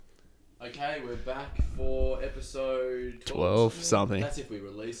Okay, we're back for episode 12 something. That's if we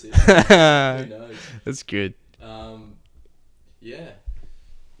release it. Who knows? That's good. Yeah.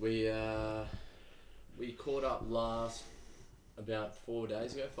 We caught up about 5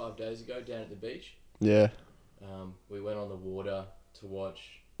 days ago down at the beach. Yeah. We went on the water to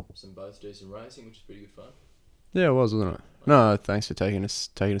watch some boats do some racing, which is pretty good fun. Yeah, it was, wasn't it? No, thanks for taking us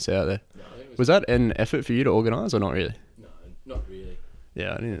out there. No, I think Was that an effort for you to organise or not really? No, not really.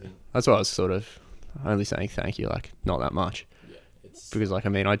 Yeah, I didn't. That's why I was sort of only saying thank you, like, not that much. Yeah, it's... Because, like, I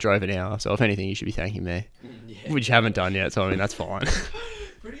mean, I drove an hour, so if anything, you should be thanking me. Yeah. Which you haven't done yet, so I mean, that's fine.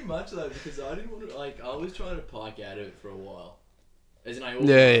 Pretty much, though, because I didn't want to, I was trying to pike out of it for a while. As in, I always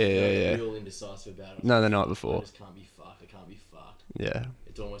real indecisive about it. No, the night before. I just can't be fucked. Yeah.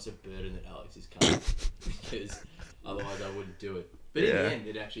 It's almost a burden that Alex is carrying because otherwise I wouldn't do it. But in the end,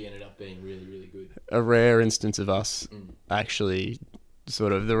 it actually ended up being really, really good. A rare instance of us actually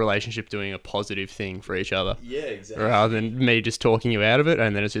sort of the relationship doing a positive thing for each other. Yeah, exactly. Rather than me just talking you out of it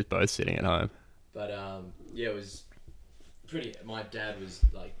and then it's just both sitting at home. But yeah, it was pretty. My dad was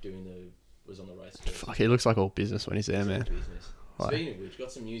like was on the race course. Fuck, he looks like all business when he's there, man. Business. Speaking of which,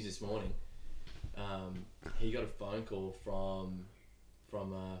 got some news this morning. He got a phone call from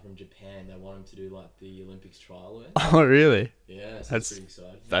Japan. They want him to do like the Olympics trial event. Oh, really? Yeah, so that's pretty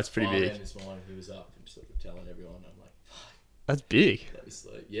exciting. That's pretty big. This morning he was up and just telling everyone. I'm like, fuck. That's big.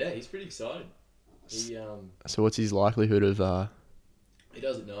 Yeah, he's pretty excited. He So what's his likelihood of? He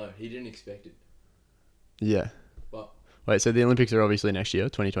doesn't know. He didn't expect it. Yeah. But wait, so the Olympics are obviously next year,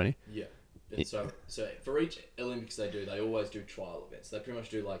 2020. Yeah. And so for each Olympics they always do trial events. They pretty much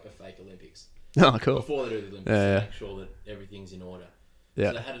do like a fake Olympics. Oh, cool. Before they do the Olympics, to make sure that everything's in order. Yeah.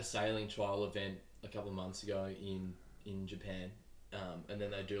 So they had a sailing trial event a couple of months ago in Japan, and then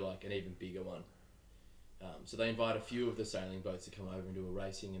they do like an even bigger one. So they invite a few of the sailing boats to come over and do a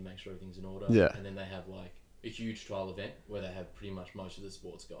racing and make sure everything's in order. Yeah. And then they have like a huge trial event where they have pretty much most of the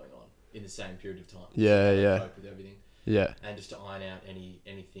sports going on in the same period of time. Yeah, so they yeah. cope with everything. Yeah. And just to iron out any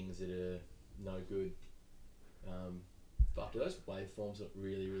things that are no good. But do those waveforms look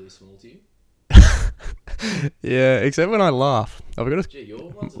really, really small to you? Yeah, except when I laugh. I've got to... Gee, your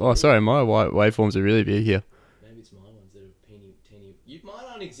ones Oh, sorry, my waveforms are really big here. Maybe it's my ones that are teeny. Mine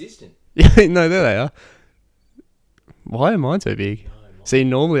aren't existent. Yeah, no, there they are. Why are mine so big? No, See,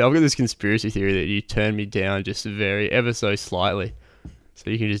 normally I've got this conspiracy theory that you turn me down just ever so slightly, so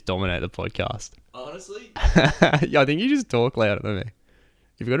you can just dominate the podcast. Honestly? Yeah, I think you just talk louder than me.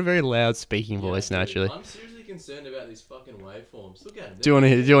 You've got a very loud speaking voice naturally. I'm seriously concerned about these fucking waveforms. Look at them. Do you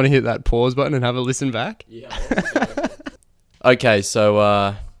want to hit that pause button and have a listen back? Yeah. Okay,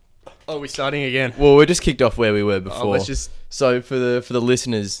 so Oh, we're starting again. well, we just kicked off where we were before. Let's just... So for the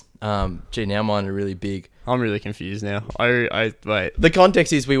listeners, now mine are really big. I'm really confused now. I wait. The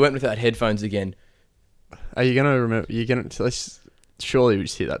context is we went without headphones again. Are you gonna remember? Surely we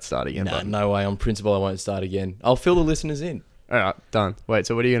just hit that start again button. No way. On principle, I won't start again. I'll fill the listeners in. All right, done. Wait,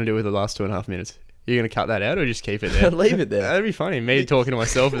 so what are you gonna do with the last 2.5 minutes? Are you gonna cut that out or just keep it there? Leave it there. That'd be funny. Me talking to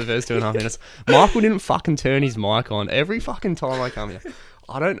myself for the first 2.5 minutes. Michael didn't fucking turn his mic on every fucking time I come here.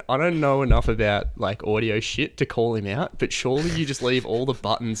 I don't know enough about like audio shit to call him out, but surely you just leave all the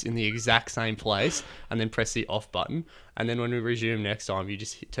buttons in the exact same place and then press the off button, and then when we resume next time, you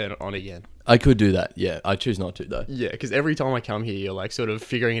just turn it on again. I could do that. Yeah, I choose not to though. Yeah, because every time I come here, you're like sort of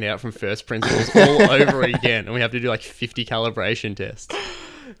figuring it out from first principles all over again, and we have to do like 50 calibration tests.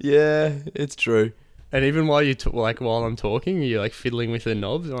 Yeah, it's true. And even while while I'm talking, you're like fiddling with the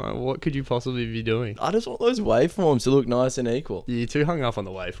knobs. I'm like, what could you possibly be doing? I just want those waveforms to look nice and equal. You're too hung up on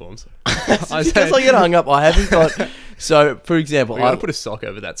the waveforms. Because I get hung up, I haven't got... So, for example... I gotta put a sock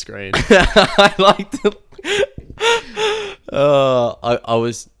over that screen. I like to... I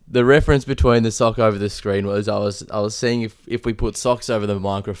was... The reference between the sock over the screen was I was seeing if we put socks over the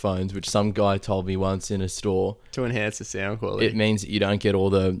microphones, which some guy told me once in a store, to enhance the sound quality. it means that you don't get all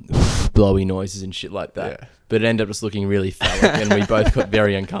the blowy noises and shit like that. Yeah. But it ended up just looking really phallic, and we both got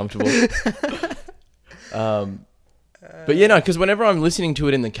very uncomfortable. But yeah, no, because whenever I'm listening to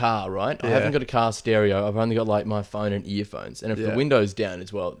it in the car, right, I haven't got a car stereo. I've only got like my phone and earphones, and if the window's down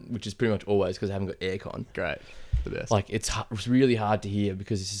as well, which is pretty much always because I haven't got aircon. Great. The best. Like it's really hard to hear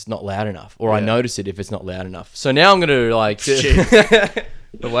because it's just not loud enough, or I notice it if it's not loud enough. So now I'm gonna like. The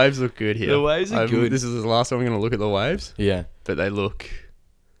waves look good here. The waves are good. This is the last time I'm gonna look at the waves. Yeah, but they look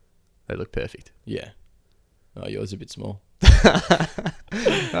perfect. Yeah. Oh, yours are a bit small. I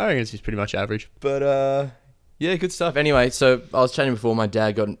think it's just pretty much average. But yeah, good stuff. Anyway, so I was chatting before. My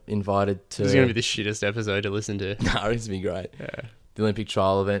dad got invited to. This is gonna be the shittest episode to listen to. No, it's gonna be great. Yeah. The Olympic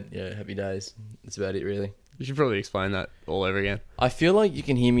trial event. Yeah, happy days. That's about it, really. You should probably explain that all over again. I feel like you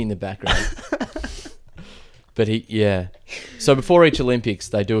can hear me in the background. But So before each Olympics,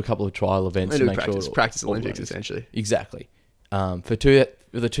 they do a couple of trial events to make practice Olympics essentially. Exactly. For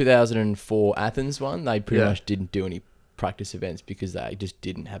the 2004 Athens one, they pretty much didn't do any practice events because they just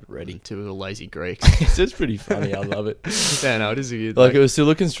didn't have it ready. Two little lazy Greeks. It's just pretty funny. I love it. Yeah, no, it is good. Like it was still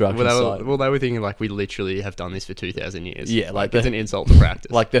a construction site. They were thinking like we literally have done this for 2,000 years. Yeah, like it's an insult to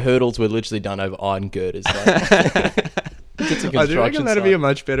practice. Like the hurdles were literally done over iron girders. Like. I do reckon that'd be a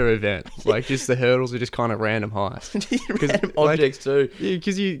much better event. Like just the hurdles are just kind of random heights. Random objects too. Yeah,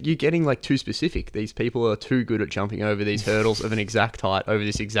 because you're getting like too specific. These people are too good at jumping over these hurdles of an exact height over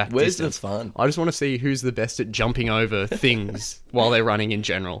this exact Where's distance. the fun? I just want to see who's the best at jumping over things while they're running in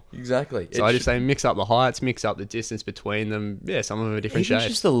general. Exactly. So I just say mix up the heights, mix up the distance between them. Yeah, some of them are different Even shapes.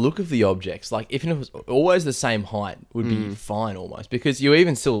 just the look of the objects. Like if it was always the same height, would be fine almost. Because you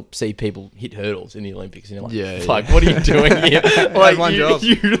even still see people hit hurdles in the Olympics, and you're like, what are you doing here? Like one job.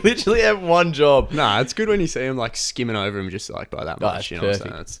 You literally have one job. Nah, it's good when you see them like skimming over them just like by that much. You know what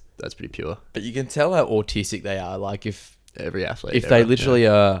I'm saying? That's pretty pure. But you can tell how autistic they are. Like if every athlete, if they literally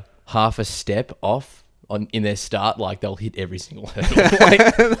are half a step off in their start, like they'll hit every single hurdle.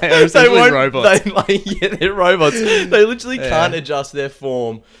 Like, they are essentially robots. They're robots. They literally can't adjust their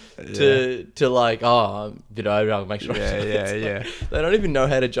form to like, I'm a bit over, I'll make sure. Yeah. They don't even know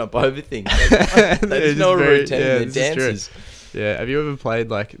how to jump over things. They just know a routine. They're dancers. Yeah, have you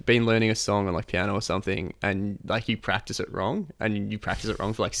ever been learning a song on like piano or something, and like you practice it wrong, and you practice it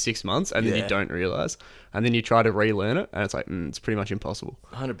wrong for like 6 months, and then you don't realize, and then you try to relearn it, and it's like it's pretty much impossible.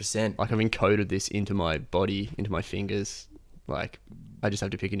 100%. Like I've encoded this into my body, into my fingers. Like I just have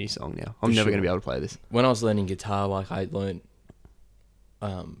to pick a new song now. I'm never going to be able to play this. When I was learning guitar, like I learned,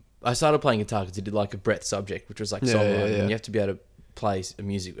 I started playing guitar because I did like a breadth subject, which was like songwriting, and you have to be able to play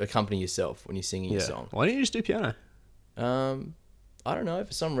accompany yourself when you're singing your song. Why don't you just do piano? I don't know.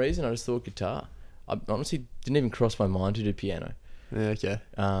 For some reason, I just thought guitar. I honestly didn't even cross my mind to do piano. Yeah, okay.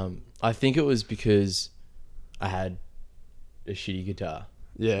 I think it was because I had a shitty guitar.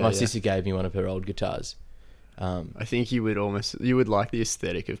 Yeah, my sister gave me one of her old guitars. I think you would like the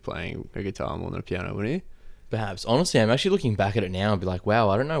aesthetic of playing a guitar more than a piano, wouldn't you? Perhaps. Honestly, I'm actually looking back at it now and be like, wow,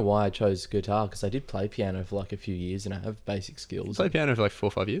 I don't know why I chose guitar, because I did play piano for like a few years and I have basic skills. You played piano for like 4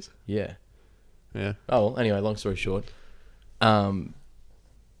 or 5 years? Yeah. Yeah. Oh, well, anyway, long story short.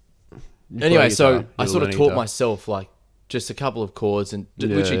 Anyway, so I sort of taught myself like just a couple of chords and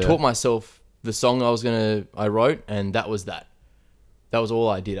literally taught myself the song I wrote, and that was that. That was all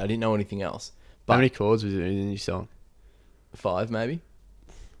I did. I didn't know anything else. But how many chords was it in your song? 5 maybe.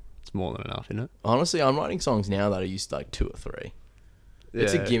 It's more than enough, isn't it? Honestly, I'm writing songs now that I used like 2 or 3. Yeah.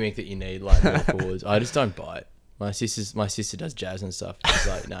 It's a gimmick that you need like more chords. I just don't buy it. My sister does jazz and stuff. She's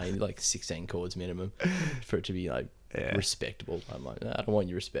like, no, you need like 16 chords minimum for it to be like respectable. I'm like, no, I don't want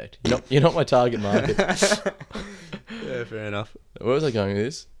your respect. You're not my target market. Yeah, fair enough. Where was I going with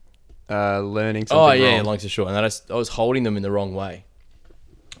this? Learning something wrong. Long to short. And then I was holding them in the wrong way.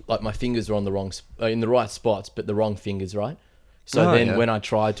 Like my fingers were on the wrong in the right spots, but the wrong fingers, right? So when I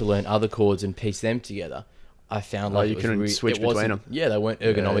tried to learn other chords and piece them together, I found like you couldn't switch between them. Yeah, they weren't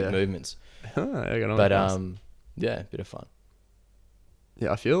ergonomic movements. Ergonomic. But yeah, a bit of fun.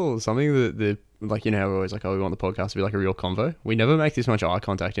 Yeah, I feel something that like, you know, we're always like, we want the podcast to be like a real convo. We never make this much eye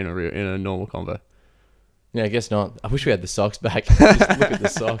contact in a normal convo. Yeah, I guess not. I wish we had the socks back. Just look at the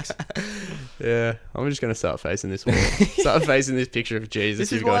socks. Yeah, I'm just gonna start facing this wall. Start facing this picture of Jesus.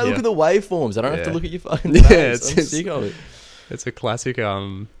 This is why I look at the waveforms. I don't have to look at your fucking face. I'm sick of it. It's a classic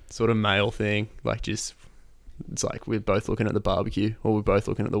sort of male thing. Like just, it's like we're both looking at the barbecue, or we're both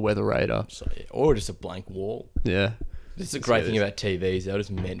looking at the weather radar, or just a blank wall. Yeah. This is a great thing about TVs. They're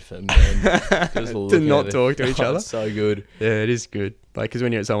just meant for men to not talk to each other. It's so good. Yeah, it is good. Like, because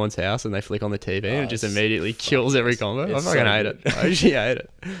when you're at someone's house and they flick on the TV and it just immediately kills every convo. I fucking hate it. I actually hate it.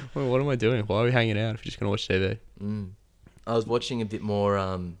 Well, what am I doing? Why are we hanging out if you're just going to watch TV? I was watching a bit more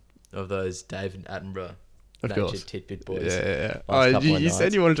of those David Attenborough Nature Tidbit Boys. Yeah. Oh, you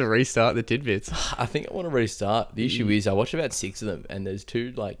said you wanted to restart the tidbits. I think I want to restart. The issue is I watched about 6 of them, and there's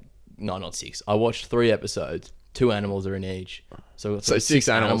 2 not 6. I watched 3 episodes. 2 animals are in each. So 6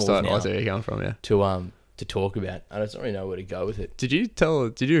 animals now. I see where you're coming from, yeah. To talk about. I don't really know where to go with it. Did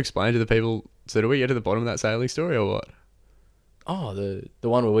you explain to the people, so do we get to the bottom of that sailing story or what? Oh, the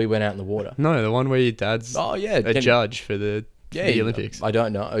one where we went out in the water. No, the one where your dad's a judge for the Olympics. I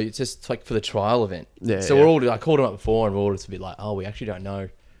don't know. It's just like for the trial event. Yeah. So I called him up before and we're all just a bit like, we actually don't know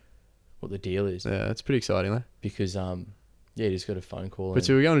what the deal is. Yeah, that's pretty exciting though. Because he just got a phone call. But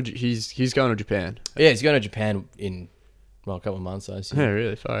so we're going to, he's going to Japan. Yeah, he's going to Japan in a couple of months, I assume. Yeah,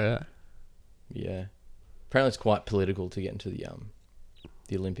 really far out. Yeah. Apparently, it's quite political to get into the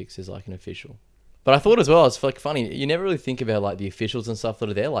Olympics as like an official. But I thought as well, it's like funny. You never really think about like the officials and stuff that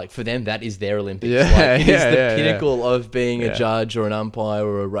are there. Like for them, that is their Olympics. Yeah, like, it is the yeah, pinnacle of being Yeah. a judge or an umpire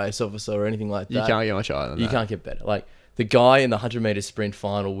or a race officer or anything like that. You can't get much higher than You that. can't get better. Like the guy in the 100-meter sprint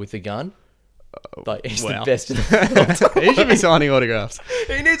final with the gun, like he's the Wow. best in the world. He should be signing autographs.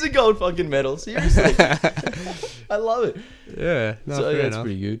 He needs a gold fucking medal. Seriously, I love it. Yeah, no, So fair that's enough.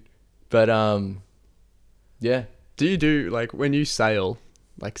 pretty good. But yeah. Do you do like when you sail,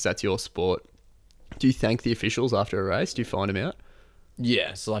 like 'cause that's your sport? Do you thank the officials after a race? Do you find them out?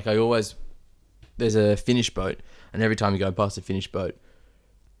 Yeah, so like there's a finish boat, and every time you go past a finish boat,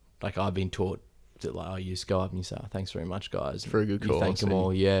 like I've been taught that like, you just go up and you say, oh, thanks very much, guys. For a good You thank cause, them and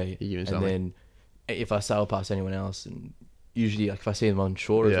all, yeah. you give them And something. then if I sail past anyone else, and usually like if I see them on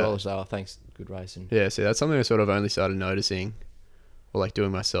shore as Yeah. well, I'll say, oh, thanks, good racing. Yeah, see, that's something I sort of only started noticing, or like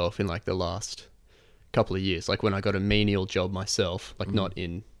doing myself in like the last couple of years. Like when I got a menial job myself, like not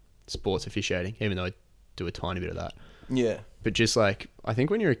in sports officiating, even though I do a tiny bit of that. Yeah. But just like, I think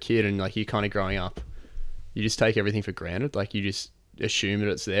when you're a kid and like you're kind of growing up, you just take everything for granted. Like you just assume that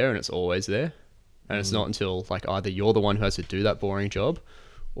it's there and it's always there. And it's not until like either you're the one who has to do that boring job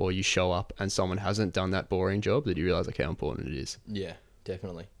or you show up and someone hasn't done that boring job that you realize like how important it is. Yeah,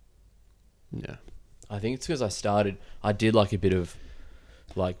 definitely. Yeah. I think it's because I did like a bit of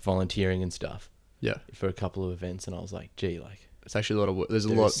like volunteering and stuff Yeah. for a couple of events, and I was like, gee, like It's actually a lot of work. There's a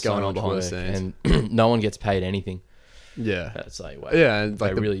there lot is so going on much behind the work, scenes. and no one gets paid anything. Yeah. That's like, wow. Yeah, and They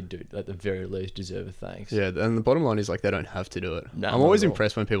like the, really do, at the very least, deserve a thanks. yeah, and the bottom line is like they don't have to do it. No, I'm not always at all.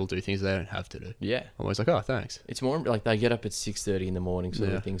 impressed when people do things they don't have to do. Yeah. I'm always like, oh, thanks. It's more like they get up at 6:30 in the morning, sort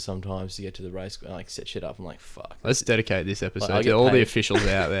Yeah. of thing, sometimes to get to the race and like set shit up. I'm like, fuck. Let's dedicate this episode I to get all the paid. officials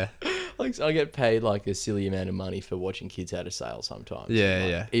out there. Like I get paid like a silly amount of money for watching kids how to sail sometimes. Yeah, And,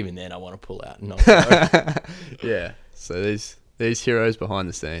 like, yeah. Even then, I want to pull out and not go. Yeah. So these heroes behind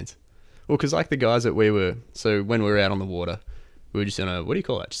the scenes. Well, because like the guys that we were, so when we were out on the water, we were just on a, what do you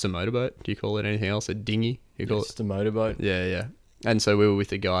call that? Just a motorboat? Do you call it anything else? A dinghy? You call Just a motorboat. it? Yeah, yeah. And so we were with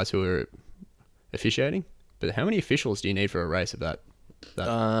the guys who were officiating. But how many officials do you need for a race of that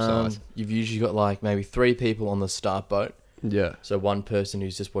size? You've usually got like maybe 3 people on the start boat. Yeah. So one person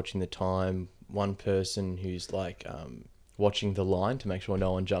who's just watching the time, one person who's like watching the line to make sure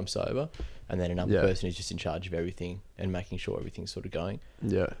no one jumps over, and then another Yeah. person who's just in charge of everything and making sure everything's sort of going.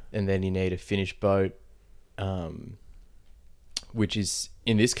 Yeah. And then you need a finish boat, which is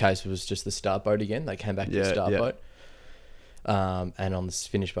in this case was just the start boat again. They came back to the Yeah, start yeah. boat, and on this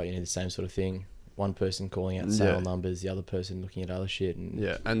finish boat you need the same sort of thing. One person calling out sail Yeah. numbers, the other person looking at other shit, and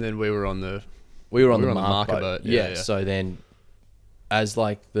Yeah. And then we were on the, we were on We the were on the marker marker boat. boat. Yeah, Yeah, yeah. So then, as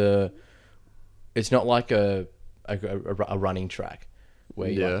like it's not like a running track where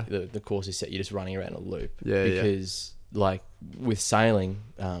you Yeah. like the course is set. You're just running around a loop. Yeah, yeah. Because like with sailing,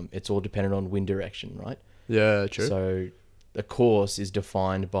 it's all dependent on wind direction, right? yeah, true. So the course is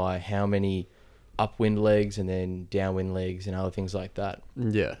defined by how many upwind legs and then downwind legs and other things like that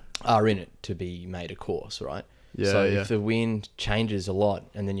Yeah. are in it to be made a course, right? Yeah, So yeah. if the wind changes a lot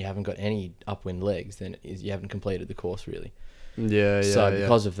and then you haven't got any upwind legs, then you haven't completed the course really. Yeah, yeah. So yeah.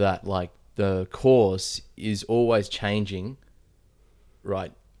 because of that, like the course is always changing,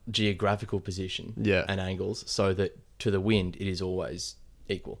 right? Geographical position Yeah. and angles, so that to the wind it is always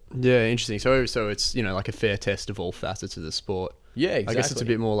equal. Yeah, interesting. So it's, you know, like a fair test of all facets of the sport. Yeah, exactly. I guess it's a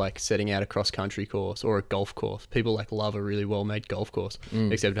bit more like setting out a cross-country course or a golf course. People like love a really well-made golf course,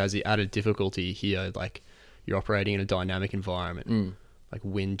 except it has the added difficulty here, like you're operating in a dynamic environment. Like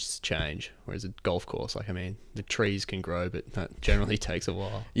winds change, whereas a golf course, like, I mean, the trees can grow, but that generally takes a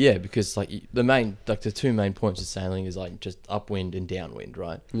while. Yeah, because like the 2 main points of sailing is like just upwind and downwind,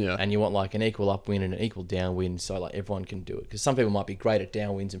 right? Yeah. And you want like an equal upwind and an equal downwind, so like everyone can do it. Because some people might be great at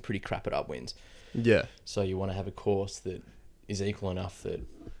downwinds and pretty crap at upwinds. Yeah. So you want to have a course that is equal enough that.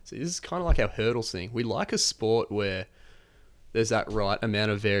 So this is kind of like our hurdles thing. We like a sport where there's that right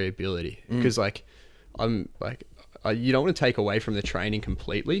amount of variability, because like I'm like, you don't want to take away from the training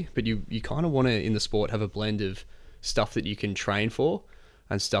completely, but you kind of want to, in the sport, have a blend of stuff that you can train for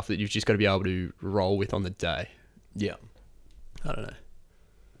and stuff that you've just got to be able to roll with on the day. Yeah. I don't know.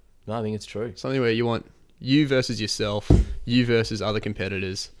 No, I think it's true. Something where you want you versus yourself, you versus other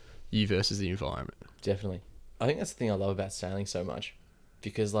competitors, you versus the environment. Definitely. I think that's the thing I love about sailing so much,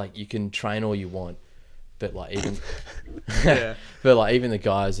 because like you can train all you want, but like even Yeah. but like even the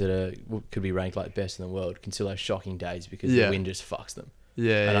guys that could be ranked like best in the world can still have shocking days because Yeah. the wind just fucks them.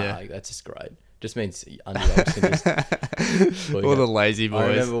 Yeah, And yeah. like, that's just great. Just means underdogs can just All the lazy boys. I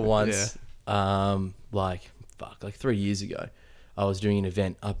remember once, like 3 years ago, I was doing an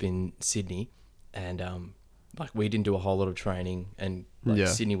event up in Sydney, and like we didn't do a whole lot of training, and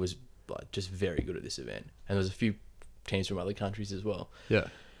Sydney was like just very good at this event, and there was a few teams from other countries as well. Yeah.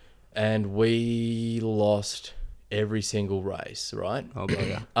 And we lost every single race, right? Oh,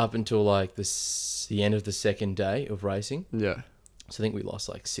 bugger. Up until like the end of the second day of racing. Yeah. So I think we lost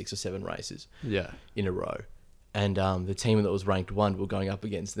like 6 or 7 races. Yeah. In a row, and the team that was ranked 1 were going up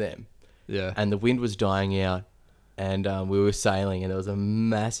against them. Yeah. And the wind was dying out, and we were sailing, and there was a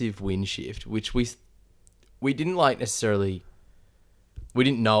massive wind shift, which we didn't like necessarily. We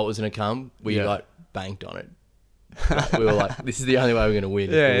didn't know it was going to come. We like banked on it. Like, we were like, "This is the only way we're going to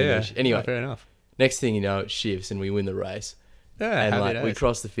win." Yeah. Anyway, fair enough. next thing you know, it shifts, and we win the race. Yeah. And happy like days. we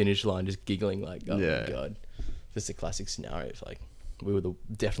crossed the finish line, just giggling like, "Oh my god!" Just a classic scenario. It's like we were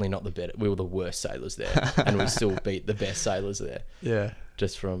definitely not the better. We were the worst sailors there, and we still beat the best sailors there. Yeah.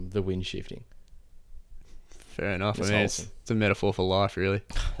 Just from the wind shifting. Fair enough. It's I mean, wholesome. it's a metaphor for life, really.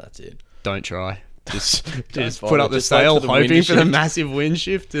 That's it. Don't try. Just bother. put up the Just hope sail, for the wind hoping for the shift. massive wind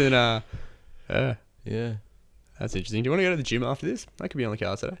shift, and yeah, Yeah. that's interesting. Do you want to go to the gym after this? That could be on the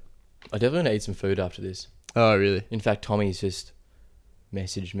cards today. I definitely want to eat some food after this. Oh, really? In fact, Tommy's just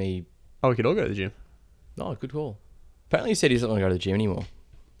messaged me. Oh, we could all go to the gym. Oh, good call. Apparently he said he doesn't want to go to the gym anymore.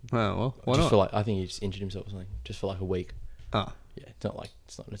 Oh, well, why just not? For like, I think he just injured himself or something. Just for like a week. Oh, Yeah, it's not like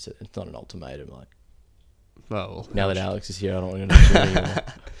it's not an ultimatum. Like well. now that Alex is here, I don't want to go to the gym anymore.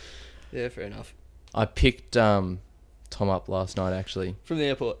 Yeah, fair enough. I picked Tom up last night actually. From the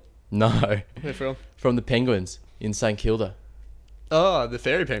airport. No, Where from? from the Penguins in St Kilda. Oh, the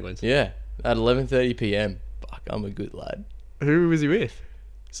fairy penguins. Yeah, at 11:30 p.m. Fuck, I'm a good lad. Who was he with?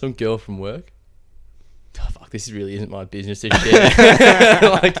 Some girl from work. Oh, fuck, this really isn't my business to share.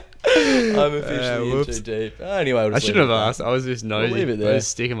 Like, I'm officially in whoops. too deep. Anyway, I shouldn't have asked. I was just nosy. leave it I there. was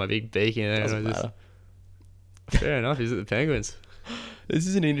sticking my big beak in there. Doesn't and I was matter. fair enough. He's at the Penguins. This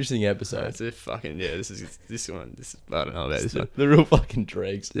is an interesting episode. That's a fucking this one. I don't know about this one. The real fucking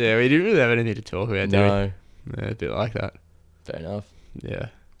dregs. Yeah, we didn't really have anything to talk about. No, Yeah, a bit like that. fair enough. Yeah.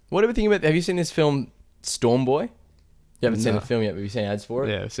 What do we think about? Have you seen this film, Storm Boy? You haven't seen No. the film yet, but have you seen ads for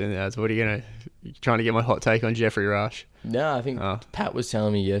it? Yeah, I've seen the ads. What are you trying to get my hot take on Jeffrey Rush? No, I think Oh. Pat was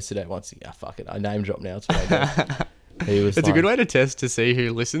telling me yesterday. Fuck it. I name drop now. It's what I do. He was It's a like, good way to test to see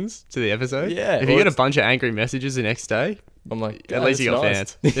who listens to the episode. Yeah, If well, you get a it's- bunch of angry messages the next day, I'm like, at "Oh, least you got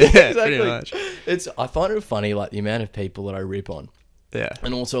that's fans. nice." Yeah, Exactly. pretty much. I find it funny, like the amount of people that I rip on, Yeah.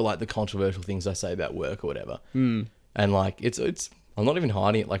 and also like the controversial things I say about work or whatever. Mm. And like it's I'm not even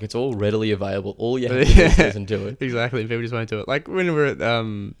hiding it. Like it's all readily available. All you have to do is listen to it. Exactly. People just won't do it. Like when we were at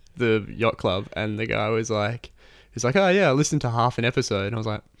the yacht club and the guy was like, he's like, oh yeah, I listened to half an episode. And I was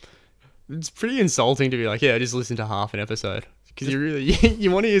like, it's pretty insulting to be like, yeah, I just listened to half an episode. Because you really,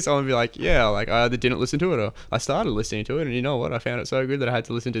 you want to hear someone be like, yeah, like I either didn't listen to it or I started listening to it. And you know what? I found it so good that I had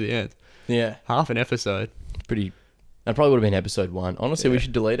to listen to the end. Yeah, Half an episode. pretty. That probably would have been episode 1. Honestly, we Yeah.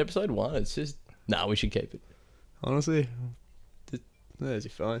 should delete episode 1. It's just we should keep it. Honestly, there's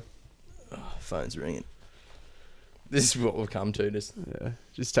your phone. Phone's ringing. This is what we've come to. Just Yeah.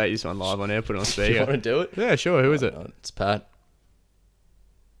 Just take this one live on air, put it on do you want speaker. to do it? Yeah, sure. Who is it? It's Pat.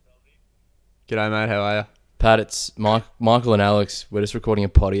 G'day, mate. How are you? Pat, it's Michael and Alex. We're just recording a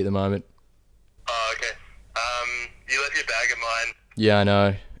potty at the moment. Oh, okay. You left your bag at mine. Yeah, I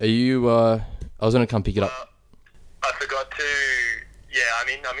know. Are you? I was gonna come pick it up. I forgot to. Yeah, I'm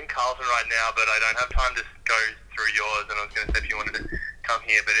in Carlton right now, but I don't have time to go through yours. And I was going to say if you wanted to come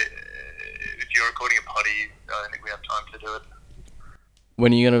here, but if you're recording a potty, I don't think we have time to do it.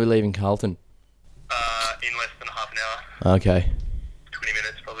 When are you gonna be leaving Carlton? In less than half an hour, Okay. 20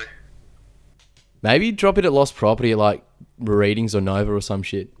 minutes probably. Maybe drop it at Lost Property at like Readings or Nova or some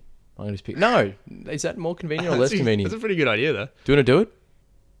shit. I'm gonna just pick. No, is that more convenient or less convenient? That's a pretty good idea, though. Do you want to do it?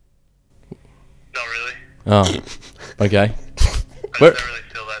 Not really. Oh, okay. I Where- don't really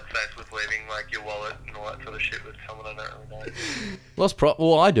feel that safe with leaving like your wallet and all that sort of shit with someone I don't really know.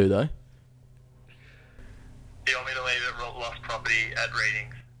 Well, I do though. Do you want me to leave it lost property at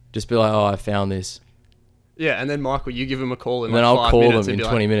Readings? Just be like, oh, I found this, Yeah, and then Michael, you give him a call in and then like I'll 5 call minutes them in and be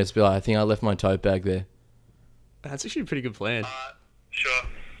 20 like, minutes. Be like, I think I left my tote bag there. That's actually a pretty good plan. Sure.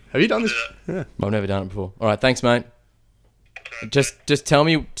 Have you done I'll this? do Yeah. I've never done it sure. All right, thanks, mate. Just send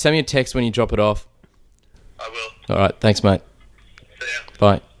me a text when you drop it off. I will. All right, thanks, mate. See ya.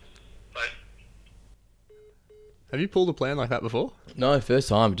 Bye. Bye. Have you pulled a plan like that before? No, first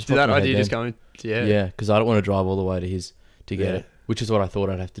time. Just Did popped that in my head idea just then. go in? Yeah. Yeah, because I don't want to drive all the way to his to get Yeah. it, which is what I thought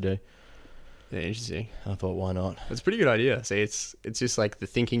I'd have to do. Yeah, interesting. I thought, why not? That's a pretty good idea. See, it's just like the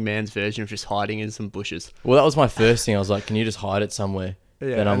thinking man's version of just hiding in some bushes. Well, that was my first thing. I was like, can you just hide it somewhere?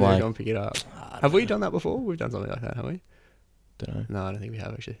 Yeah, Then I'm and like, go and pick it up. Have we done that before? We've done something like that, have we? don't know. No, I don't think we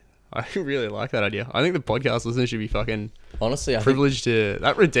have actually. I really like that idea. I think the podcast listeners should be fucking Honestly, I think, privileged to...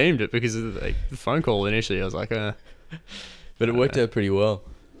 That redeemed it because of the phone call initially. I was like, but it worked out pretty well.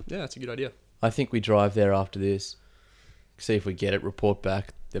 yeah, that's a good idea. I think we drive there after this. See if we get it. Report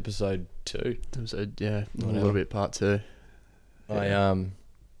back. Episode 2. So, yeah, a Whatever. little bit part 2.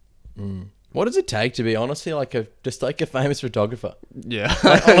 What does it take to be honestly like a famous photographer? Yeah.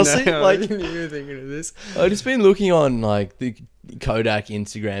 Like, honestly, I know, like- I didn't even thinking of this. I've just been looking on like the Kodak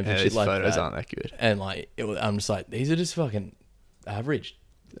Instagrams Yeah, and shit these like photos that, aren't that good. and like I'm just like, these are just fucking average.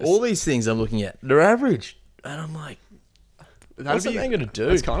 All these things I'm looking at, they're average, and I'm like, what's that man gonna do?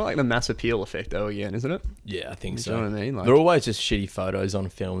 It's kind of like the mass appeal effect, though, again, isn't it? Yeah, I think You so. know what I mean? Like, They're always just shitty photos on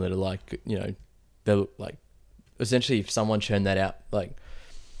film that are like, they look like, essentially if someone churned that out like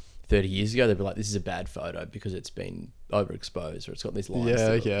 30 years ago, they'd be like, this is a bad photo because it's been overexposed or it's got these lines. Yeah,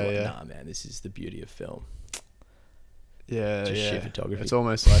 that look yeah, like, yeah. Nah, man, this is the beauty of film. yeah, Just yeah. shit photography. It's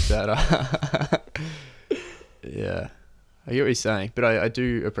almost like that. Yeah. I get what you're saying, but I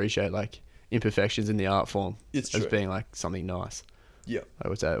do appreciate, like, imperfections in the art form It's as true. being, like, something nice. Yeah. Like,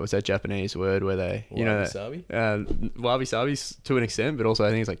 what's that Japanese word where they, you know, Wabi-sabi? wabi-sabi's to an extent, but also I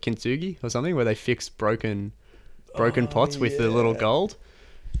think it's like kintsugi or something where they fix broken pots with the little gold.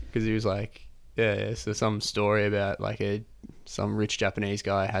 Because he was like, yeah, so some story about like some rich Japanese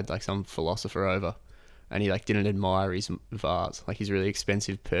guy had like some philosopher over, and he like didn't admire his vase, like his really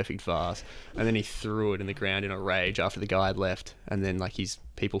expensive, perfect vase, and then he threw it in the ground in a rage after the guy had left, and then like his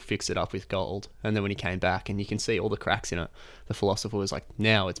people fixed it up with gold, and then when he came back and you can see all the cracks in it, the philosopher was like,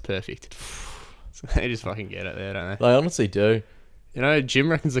 now it's perfect. So they just fucking get it there, don't they? They honestly do. You know, Jim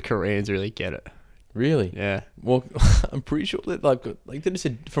reckons the Koreans really get it. Really? Yeah. Well, I'm pretty sure that like they're just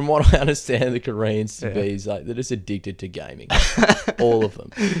from what I understand, the Koreans to Yeah. be is like they're just addicted to gaming, all of them.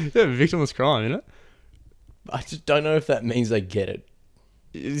 Yeah, victimless crime, isn't it? I just don't know if that means they get it.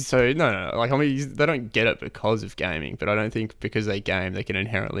 So no. Like I mean, they don't get it because of gaming, but I don't think because they game they can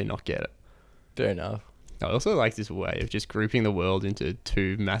inherently not get it. Fair enough. I also like this way of just grouping the world into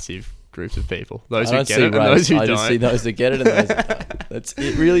two massive groups of people: those I who don't get see it and race. those who I just see don't. those that get it and those that don't. That's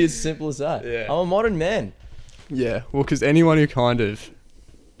it. Really is as simple as that. Yeah. I'm a modern man. Yeah, well, because anyone who kind of,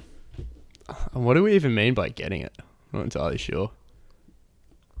 what do we even mean by getting it? I'm not entirely sure.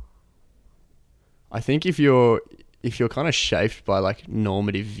 I think if you're kind of shaped by like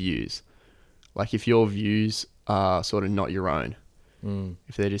normative views, like if your views are sort of not your own,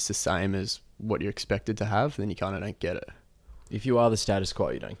 if they're just the same as what you're expected to have, then you kind of don't get it. If you are the status quo,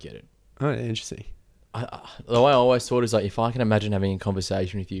 you don't get it. Oh, yeah, interesting. The way I always thought is like, if I can imagine having a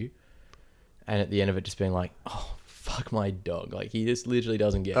conversation with you, and at the end of it just being like, oh, fuck my dog. Like, he just literally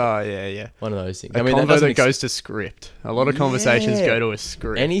doesn't get it. Oh, yeah. One of those things. A convo that goes to script. A lot of conversations Yeah. go to a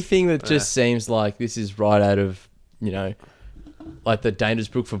script. anything that just seems like this is right out of, like the Dangerous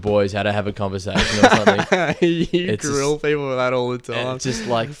Book for Boys, how to have a conversation or something. You It's grill people with that all the And time. it's just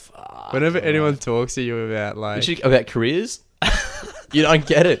like, fuck. Whenever alright. anyone talks to you about like, About careers, you don't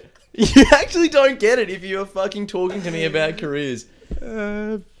get it. You actually don't get it if you're fucking talking to me about careers.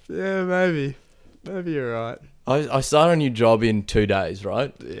 yeah, maybe you're right. I started a new job in 2 days,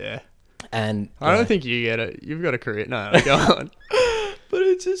 right? Yeah, And I don't think you get it. You've got a career. No, go on. But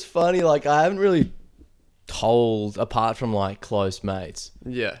it's just funny. Like, I haven't really told, apart from like close mates.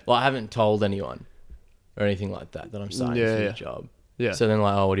 Yeah, Like, I haven't told anyone or anything like that I'm starting this new Yeah. job. yeah. So then,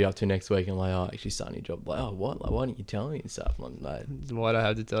 like, oh, what are you up to next week? And I'm like, oh, actually starting a new job. Like, oh, what? Like, why didn't you tell me and stuff? I'm like, no. Why'd I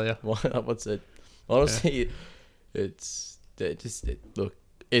have to tell you? What's it? Honestly, look,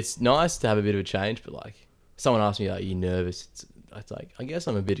 it's nice to have a bit of a change, but like, someone asked me, like, are you nervous? It's like, I guess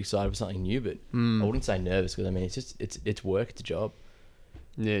I'm a bit excited for something new, but I wouldn't say nervous because I mean, it's work, it's a job.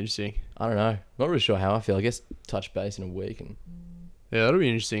 Yeah, interesting. I don't know. Not really sure how I feel. I guess touch base in a week and Yeah, that'll be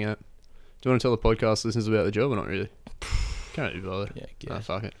interesting. Do you want to tell the podcast listeners about the job or not really? Can't be bothered. yeah, Nah, get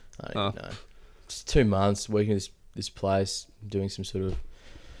fuck it. I Oh. don't know. Just 2 months working at this place, doing some sort of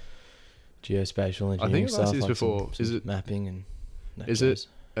geospatial engineering I think I've stuff. asked this like before. some Is it- mapping and that Is jazz.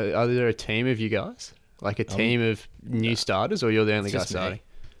 it? Are there a team of you guys? Like a team of new starters, or you're the only It's guy just me.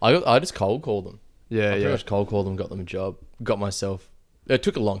 starting? I just cold called them. Yeah, I pretty yeah. much cold called them, got them a job, got myself. It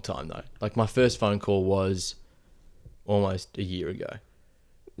took a long time though. Like, my first phone call was almost a year ago.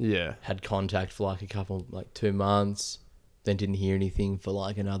 Yeah. Had contact for like 2 months, then didn't hear anything for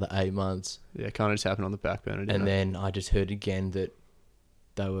like another 8 months, Yeah, kind of just happened on the back burner, didn't and it? then I just heard again that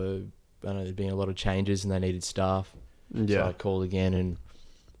they were, I don't know, there'd been a lot of changes and they needed staff. So Yeah. I called again, and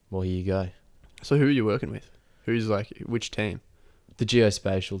well, here you go. So who are you working with? Who's like, which team? The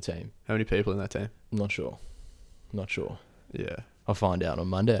geospatial team. How many people in that team? Not sure. Not sure. Yeah. I'll find out on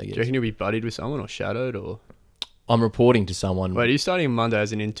Monday, I Do guess. you reckon you'll be buddied with someone or shadowed or? I'm reporting to someone. Wait, are you starting Monday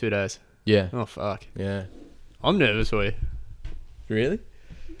as in 2 days? Yeah. Oh, fuck. Yeah. I'm nervous for you. Really?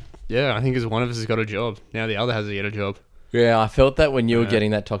 Yeah, I think because one of us has got a job. Now the other has to get a job. Yeah, I felt that when you were Yeah.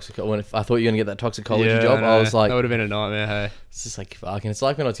 getting that I thought you were going to get that toxicology Yeah, job, I was like, that would have been a nightmare, hey? it's just like, fucking, it's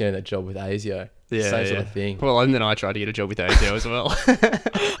like when I was getting that job with ASIO. Yeah, Same yeah. sort of thing. Well, and then I tried to get a job with ASO as well.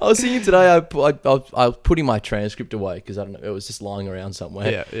 I was thinking today, I was putting my transcript away because I don't know, it was just lying around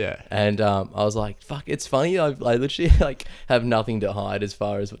somewhere. Yeah, yeah. And I was like, fuck, it's funny. I literally like have nothing to hide as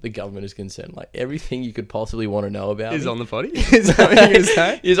far as what the government is concerned. Like everything you could possibly want to know about Is me on the potty? Is that what you're going to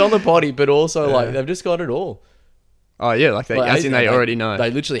say? is on the potty, but also Yeah. like they've just got it all. Oh, yeah, like as in they already know. They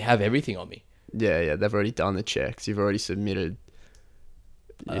literally have everything on me. Yeah, yeah, they've already done the checks. You've already submitted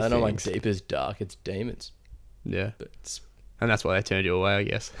I your don't know, like things. deep as dark. It's demons. Yeah, But it's, and that's why they turned you away, I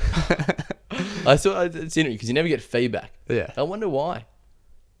guess. I thought it's interesting because you never get feedback. Yeah. I wonder why.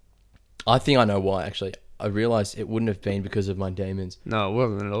 I think I know why, actually. I realised it wouldn't have been because of my demons. No, it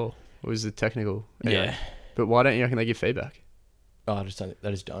wasn't at all. It was the technical. Anyway. Yeah. But why don't you reckon they give feedback? Oh, I just don't.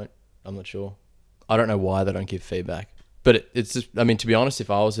 They just don't. I'm not sure. I don't know why they don't give feedback. But it's just, I mean, to be honest,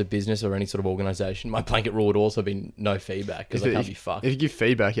 if I was a business or any sort of organisation, my blanket rule would also be no feedback because I can't be fucked. If you give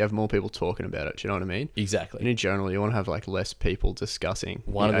feedback, you have more people talking about it. Do you know what I mean? Exactly. And in general, you want to have like less people discussing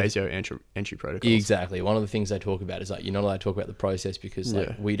One the of the- ASIO entry protocols. Exactly. One of the things they talk about is like you're not allowed to talk about the process because like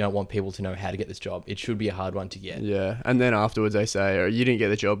Yeah. we don't want people to know how to get this job. It should be a hard one to get. Yeah, and then afterwards they say, "Oh, you didn't get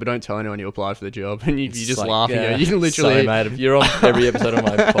the job, but don't tell anyone you applied for the job." And you It's just like, laugh and yeah, go, "You can literally." Sorry, mate. If you're on every episode of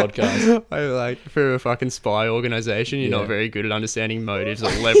my podcast. I like for a fucking spy organization, you're Yeah. not very good at understanding motives or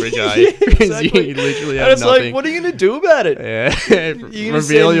leverage, are you? Because Exactly. you literally have And it's nothing. like, what are you going to do about it? Yeah, gonna reveal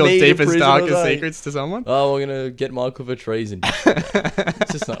send your me to deepest, prison or darkest something? secrets to someone. Oh, we're going to get Michael for treason.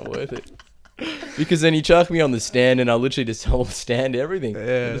 It's just not worth it. Because then you chuck me on the stand and I literally just tell them stand everything. Yeah,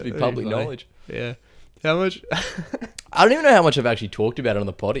 It'll just be public exactly. knowledge. Yeah, how much? I don't even know how much I've actually talked about it on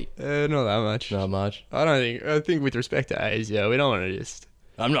the potty. Not that much. Not much. I don't think. I think with respect to ASIO, we don't want to just.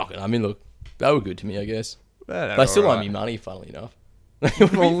 I'm not going to. I mean, look, they were good to me, I guess. They're They still owe alright. me money, funnily enough.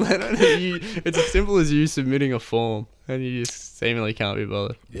 Well, it's as simple as you submitting a form, and you just seemingly can't be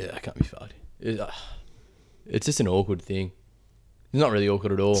bothered. Yeah, I can't be fucked. It's just an awkward thing. It's not really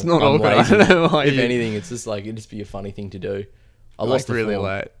awkward at all. It's not I'm awkward. lazy. I don't know why If you- anything, it's just like it'd just be a funny thing to do. I Like lost the really form.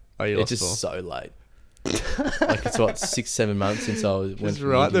 late. Oh, you It's lost the just form. so late. Like it's what 6-7 months since I was. Just for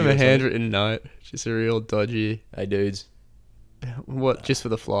an write them interview a or something. handwritten note. Just a real dodgy. Hey dudes, What? Just for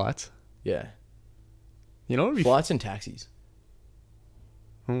the flights? yeah, You know what would be? flights and taxis.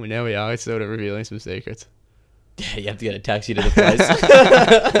 Oh, now we are sort of revealing some secrets. Yeah, you have to get a taxi to the place.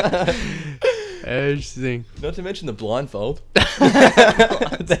 Interesting. Not to mention the blindfold,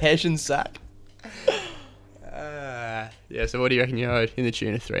 the Hessian sack. Yeah. So what do you reckon you owed in the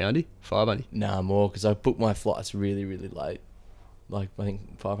tune of 300, 500? Nah, more because I booked my flights really, really late. Like I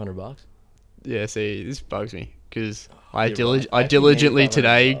think $500. Yeah. See, this bugs me because I You're right. I Actually, diligently maybe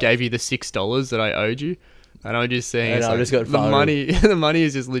today $500. gave you the $6 that I owed you, and I'm just saying And it's I've like, just got the 500. money. The money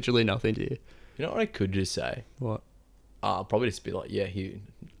is just literally nothing to you. You know what I could just say? What? I'll probably just be like, yeah, here.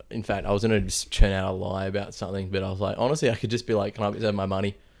 In fact, I was gonna just churn out a lie about something, but I was like, honestly, I could just be like, can I have my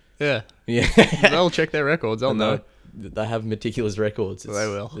money? Yeah. Yeah, They'll check their records. They'll And know. They have meticulous records. They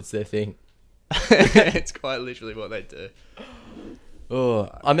will. It's their thing. It's quite literally what they do. Oh,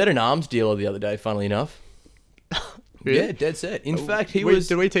 I met an arms dealer the other day. Funnily enough. Really? Yeah, dead set. In fact, he Wait, was.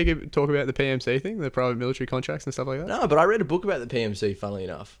 Did we talk about the PMC thing, the private military contracts and stuff like that? No, but I read a book about the PMC. Funnily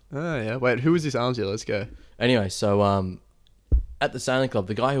enough. Oh yeah. Wait, who was this arms dealer? Let's go. Anyway, so at the sailing club,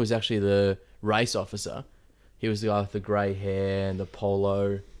 the guy who was actually the race officer, he was the guy with the grey hair and the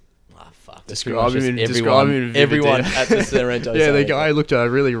polo. Ah, fuck. That's pretty much Describe him just in- describe him in vivid everyone detail. at the Sorrento. Yeah, the Sailing guy Club. looked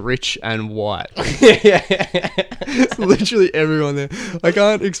really rich and white. Yeah. It's literally everyone there. I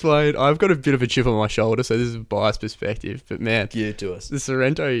can't explain. I've got a bit of a chip on my shoulder, so this is a biased perspective. But man, Give it to us. the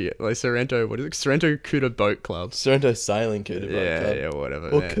Sorrento, what is it? Sorrento Couta Boat Club. Sorrento Sailing Couta Boat Yeah, Club. yeah, whatever.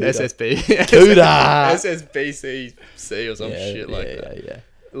 Or man. Couta. SSB. Couta. SSBCC or some shit like that. Yeah.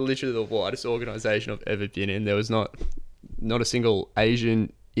 Literally the widest organisation I've ever been in. There was not a single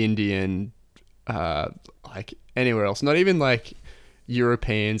Asian, Indian, like anywhere else. Not even like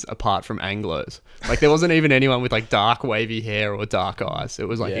Europeans apart from Anglos. Like there wasn't even anyone with like dark wavy hair or dark eyes. It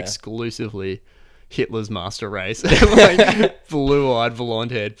was like Yeah. exclusively Hitler's master race. Like blue-eyed,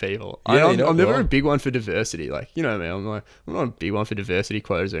 blonde-haired people. Yeah, I'm you're not never a wrong. big one for diversity. Like, you know me, I'm not a big one for diversity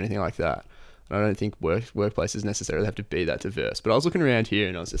quotas or anything like that. I don't think workplaces necessarily have to be that diverse. But I was looking around here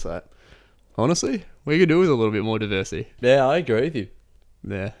and I was just like, honestly, we could do with a little bit more diversity. Yeah, I agree with you.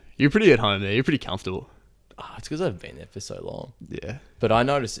 Yeah. You're pretty at home there. You're pretty comfortable. It's because I've been there for so long. Yeah. But I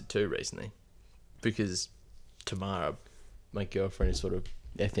noticed it too recently. Because Tamara, my girlfriend, is sort of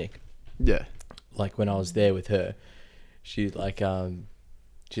ethnic. Yeah. Like when I was there with her, she like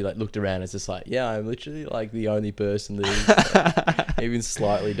looked around and it's just like, yeah, I'm literally like the only person that is like, even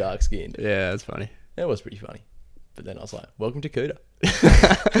slightly dark skinned. Yeah, that's funny. It was pretty funny. But then I was like, welcome to Couta.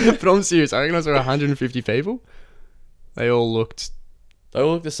 But I'm serious. I reckon I saw 150 people. They all looked. They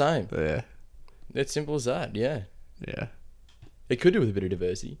all look the same. Yeah. It's simple as that. Yeah. Yeah. It could do with a bit of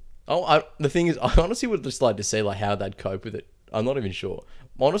diversity. The thing is, I honestly would just like to see like how they'd cope with it. I'm not even sure.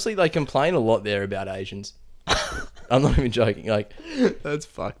 Honestly, they complain a lot there about Asians. I'm not even joking. Like, that's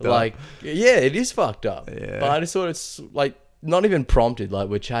fucked up. Like, yeah, it is fucked up. Yeah. But I just thought it's like not even prompted. Like,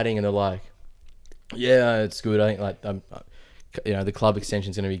 we're chatting and they're like, yeah, it's good. I think like the club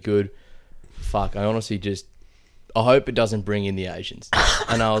extension's gonna be good. Fuck, I honestly just, I hope it doesn't bring in the Asians.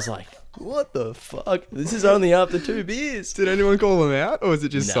 And I was like, what the fuck? This is only after 2 beers. Did anyone call them out, or was it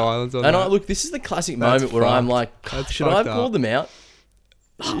just No. silence on And that? look, this is the classic That's moment where I'm fucked. like, That's should I have fucked called up. them out?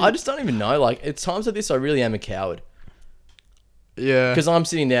 I just don't even know. Like, at times like this, I really am a coward. Yeah. Because I'm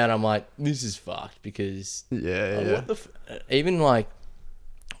sitting down and I'm like, this is fucked. Because Yeah. what the even like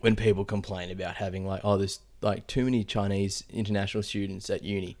when people complain about having like, oh, there's like too many Chinese international students at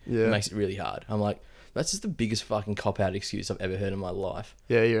uni, Yeah. it makes it really hard. I'm like, that's just the biggest fucking cop out excuse I've ever heard in my life.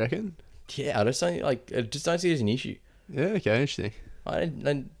 Yeah, you reckon? Yeah, I just don't see it as an issue. Yeah. Okay. Interesting.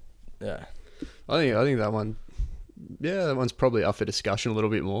 Yeah. I think that one. Yeah, that one's probably up for discussion a little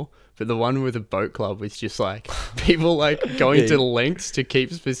bit more. But the one with the boat club was just like people like going Yeah. to lengths to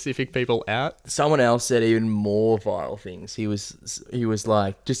keep specific people out. Someone else said even more viral things. He was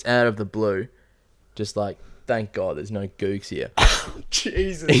like, just out of the blue, just like, thank God there's no gooks here.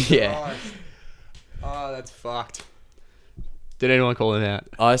 Jesus Yeah. Christ. Oh, that's fucked. Did anyone call him out?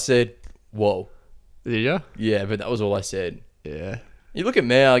 I said, whoa. Did you? Yeah, but that was all I said. Yeah. You look at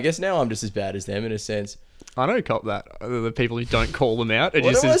me, I guess now I'm just as bad as them in a sense. I don't cop that. The people who don't call them out are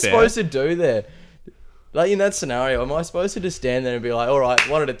What just am I as bad. supposed to do there? Like in that scenario, am I supposed to just stand there and be like, all right,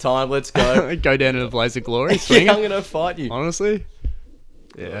 one at a time, let's go. Go down in a blaze of glory. Swing Yeah, I'm it. going to fight you. Honestly.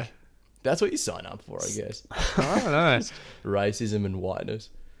 Yeah. That's what you sign up for, I guess. I don't know. Racism and whiteness.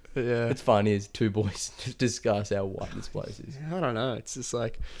 Yeah. It's funny as two boys discuss how white this place is. I don't know. It's just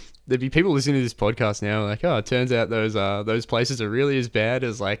like there'd be people listening to this podcast now like, oh, it turns out those places are really as bad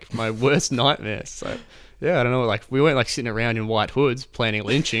as like my worst nightmares. So yeah, I don't know. Like we weren't like sitting around in white hoods planning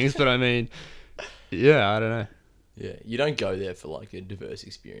lynchings, but I mean, yeah, I don't know. Yeah, you don't go there for like a diverse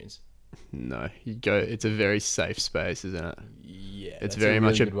experience. No, you go. It's a very safe space, isn't it? Yeah, It's that's very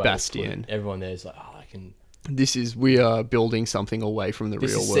much a good way to put it. bastion. Everyone there's like, oh, I can. We are building something away from the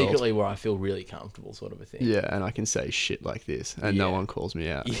This real is world. secretly where I feel really comfortable, sort of a thing. Yeah, and I can say shit like this, and no Yeah. one calls me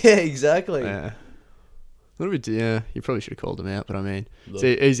out. Yeah, exactly. Yeah. A little bit, yeah. You probably should have called them out, but I mean, Look.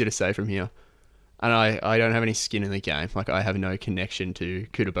 it's easy to say from here. And I don't have any skin in the game. Like, I have no connection to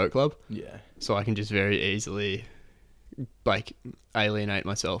Couta Boat Club. Yeah. So I can just very easily, like, alienate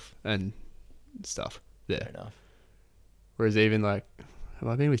myself and stuff Fair there. enough. Whereas even, like, have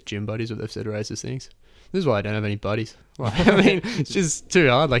I been with gym buddies where they've said racist things? This is why I don't have any buddies. Like, I mean, it's just too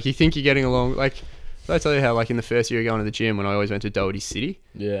hard. Like, you think you're getting along. Like, did I tell you how, like, in the first year of going to the gym, when I always went to Doherty City,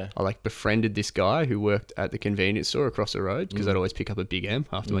 Yeah. I, like, befriended this guy who worked at the convenience store across the road because I'd always pick up a Big M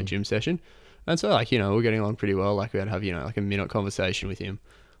after my gym session. And so, like, you know, we're getting along pretty well. Like, we'd have, you know, like a minute conversation with him,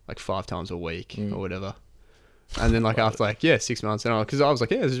 like 5 times a week or whatever. And then, like, after, like, 6 months, and because I was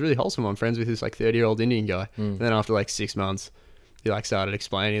like, yeah, this is really wholesome. I'm friends with this, like, 30-year-old Indian guy. And then after, like, 6 months, he, like, started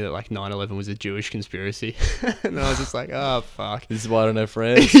explaining that, like, 9/11 was a Jewish conspiracy. And I was just like, oh, fuck. This is why I don't have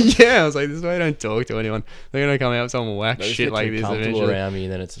friends. Yeah, I was like, this is why I don't talk to anyone. They're going to come out with some whack They just shit get like too this comfortable eventually. around me,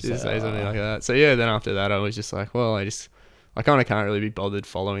 and then it's just Just like, say something like that. So yeah, then after that, I was just like, well, I kind of can't really be bothered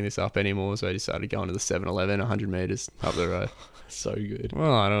following this up anymore. So I decided going to the 7-Eleven 100 meters up the road. so good.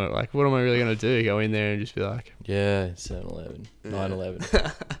 Well, I don't know, like, what am I really going to do? Go in there and just be like, Yeah, 7-Eleven,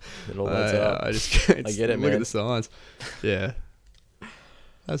 9/11. It all adds up. I just I get it, look man. at the signs. Yeah,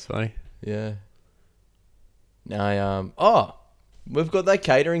 that's funny. Yeah. Now, we've got that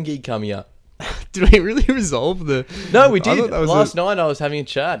catering gig coming up. Did we really resolve the? No, we I did. thought that was Last night I was having a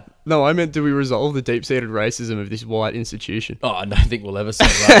chat. No, I meant, do we resolve the deep-seated racism of this white institution? Oh, I don't think we'll ever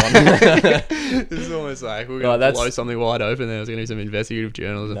solve that one. This is almost like we're No, going to that's- blow something wide open. There's going to be some investigative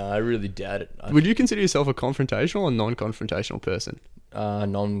journalism. No, I really doubt it. Would you consider yourself a confrontational or non-confrontational person?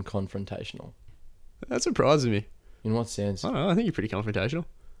 Non-confrontational. That surprises me. In what sense? I don't know. I think you're pretty confrontational.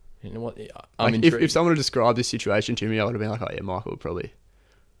 You know what? I'm Like, intrigued. if someone had described this situation to me, I would have been like, oh yeah, Michael probably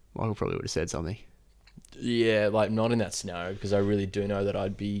would have said something. Yeah, like not in that scenario, because I really do know that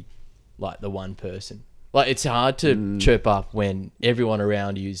I'd be like the one person. Like, it's hard to chirp up when everyone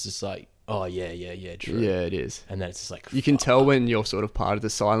around you is just like, Oh yeah, true. Yeah, it is. And then it's just like You can tell when you're sort of part of the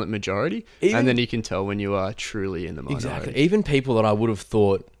silent majority, Even- and then you can tell when you are truly in the minority. exactly. Even people that I would have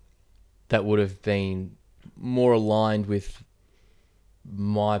thought that would have been more aligned with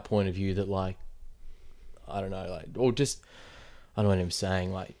my point of view, that like, I don't know, like, or just, I don't know what I'm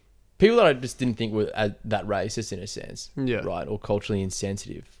saying, like people that I just didn't think were that racist in a sense, Yeah. right, or culturally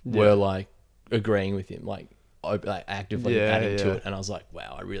insensitive, Yeah. were like agreeing with him, like actively Yeah, adding to yeah. it, and I was like,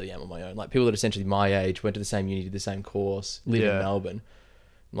 wow, I really am on my own. Like people that are essentially my age, went to the same uni, did the same course, live in Yeah. Melbourne,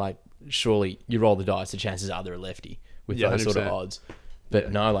 like surely you roll the dice, the chances are they're a lefty with Yeah, those sort of 100%. odds, but Yeah.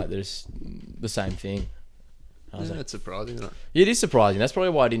 no, like there's the same thing. I was Yeah, like, that's surprising, isn't it? yeah, it is surprising. That's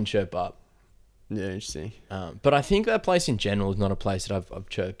probably why I didn't chirp up. Yeah, interesting. But I think that place in general is not a place that I've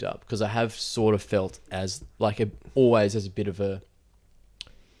chirped up, because I have sort of felt as like always as a bit of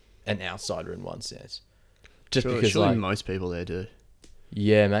an outsider in one sense. Just because surely like, most people there do.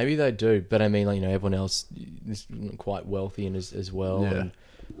 yeah, maybe they do, but I mean, like, you know, everyone else is quite wealthy and as well, Yeah.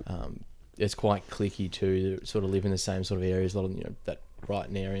 and it's quite cliquey too. They sort of live in the same sort of areas, a lot of, you know, that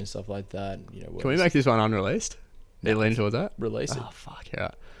Brighton area and stuff like that. You know, Can we make this one unreleased? Are you leaning towards that? release it? Oh, fuck,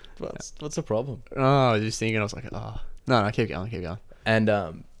 yeah. What's the problem? Oh, I was just thinking, I was like, oh. No, keep going.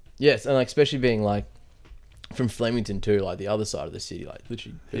 And yes, and like especially being like from Flemington too, like the other side of the city, like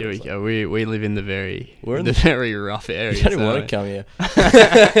literally. Here we like, go. We live in the very We're in the very rough area. You don't even want to come here.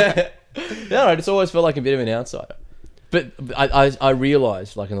 No, I just always felt like a bit of an outsider. But I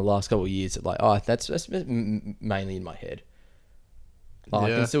realised, like in the last couple of years, that like, oh, that's mainly in my head. Like, I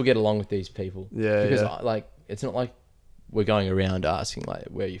Yeah. can still get along with these people. Yeah, Because yeah. like it's not like we're going around asking like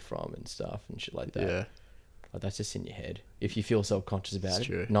where you're from and stuff and shit like that. Yeah. Like, that's just in your head. If you feel self-conscious about It's it,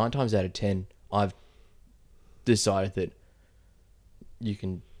 true. 9 times out of 10, I've decided that you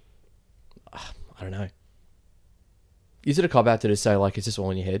can. I don't know. Is it a cop out to just say like it's just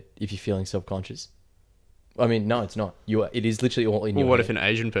all in your head if you're feeling self-conscious? I mean, no, it's not. It is literally all in Well, your what head. if an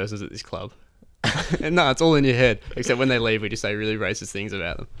Asian person's at this club? And no, it's all in your head. Except when they leave, we just say really racist things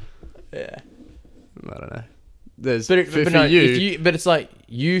about them. Yeah. I don't know. There's But for no, you. but it's like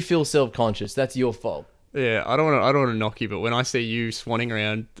you feel self-conscious. That's your fault. Yeah, I don't want to knock you, but when I see you swanning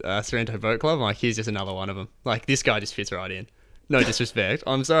around Sorrento Boat Club, I'm like, here's just another one of them. Like, this guy just fits right in. No disrespect.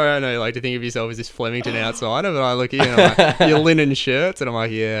 I'm sorry, I know you like to think of yourself as this Flemington outsider, but I look at you and I'm like, your linen shirts, and I'm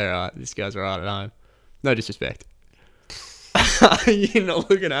like, yeah, right, this guy's right at home. No disrespect. You're not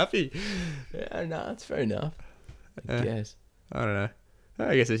looking happy. Yeah, no, that's fair enough. I guess. I don't know.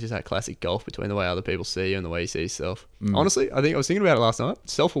 I guess it's just that classic gulf between the way other people see you and the way you see yourself. Honestly, I think I was thinking about it last night.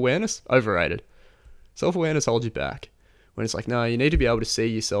 Self-awareness, overrated. Self-awareness holds you back. When it's like, no, you need to be able to see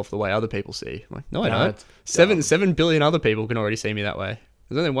yourself the way other people see you. I'm like, no, I don't. it's dumb. 7 billion other people can already see me that way.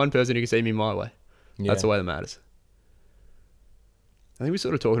 There's only one person who can see me my way. Yeah. That's the way that matters. I think we were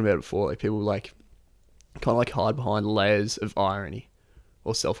sort of talking about it before. Like, people like kind of like hide behind layers of irony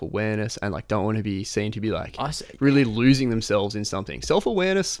or self-awareness and like don't want to be seen to be like really losing themselves in something.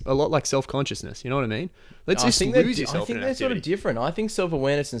 Self-awareness, a lot like self-consciousness. You know what I mean? Let's just lose yourself. I think in they're sort of activity. different. I think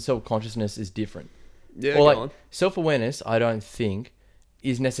self-awareness and self-consciousness is different. Yeah, Or go like on. self-awareness, I don't think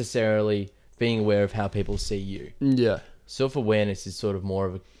is necessarily being aware of how people see you. Yeah. Self-awareness is sort of more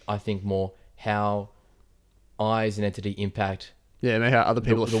of I think more how I as an entity impact Yeah, maybe how other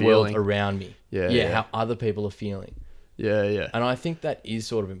people the are world feeling. around me. Yeah. How other people are feeling. Yeah. And I think that is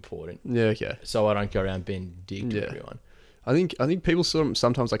sort of important. Yeah, okay. So I don't go around being a dick to Yeah. everyone. I think people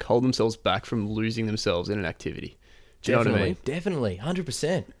sometimes like hold themselves back from losing themselves in an activity. Do you know what I mean? Definitely,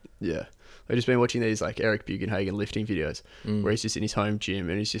 100%. Yeah. I've just been watching these like Eric Bugenhagen lifting videos where he's just in his home gym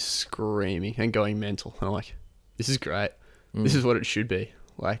and he's just screaming and going mental. And I'm like, this is great. This is what it should be.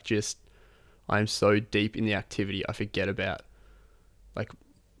 Like, just, I'm so deep in the activity, I forget about like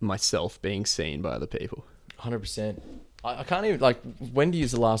myself being seen by other people. 100%. I can't even, like, when do you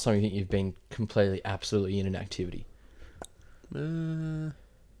use the last time you think you've been completely, absolutely in an activity? Well,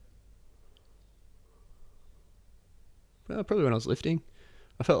 probably when I was lifting.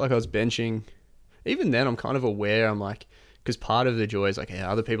 I felt like I was benching. Even then, I'm kind of aware. I'm like, because part of the joy is like,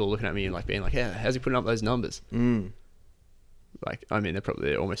 yeah, other people are looking at me and like being like, yeah, how's he putting up those numbers? Like, I mean,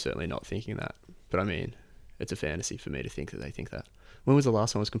 they're almost certainly not thinking that. But I mean, it's a fantasy for me to think that they think that. When was the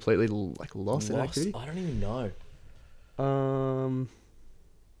last time I was completely like lost in activity? I don't even know.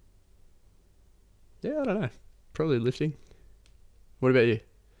 Yeah, I don't know. Probably lifting. What about you?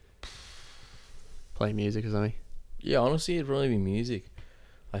 Playing music or something? Yeah, honestly, it'd probably be music.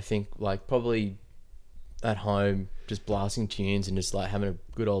 I think, like, probably at home, just blasting tunes and just, like, having a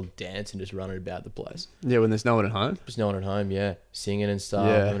good old dance and just running about the place. Yeah, when there's no one at home. Just no one at home, yeah. Singing and stuff,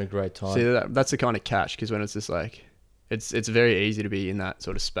 Yeah. having a great time. See, that's the kind of catch, because when it's just like, It's very easy to be in that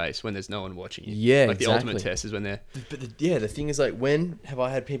sort of space when there's no one watching you. Yeah, like the exactly. ultimate test is when they're But the thing is, like, when have I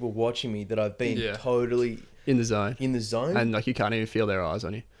had people watching me that I've been totally in the zone, and like you can't even feel their eyes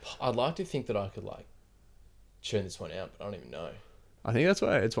on you. I'd like to think that I could like churn this one out, but I don't even know. I think that's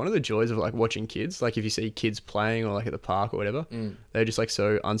why it's one of the joys of like watching kids. Like if you see kids playing or like at the park or whatever, they're just like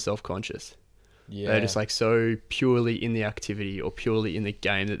so unself-conscious. Yeah, They're just like so purely in the activity or purely in the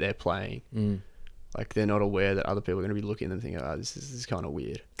game that they're playing. Like they're not aware that other people are going to be looking at them and thinking, oh, this is kind of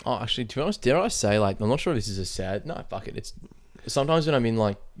weird. Oh, actually, to be honest, dare I say, like, I'm not sure if this is a sad... No, fuck it. It's sometimes when I'm in,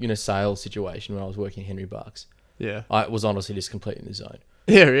 like, in a sales situation when I was working at Henry Bucks, Yeah. I was honestly just completely in the zone.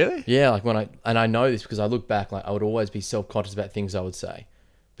 Yeah, really? Yeah, like I know this because I look back, like, I would always be self-conscious about things I would say.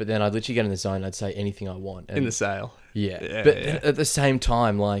 But then I'd literally get in the zone and I'd say anything I want. And In the sale. Yeah. Yeah, But yeah. at the same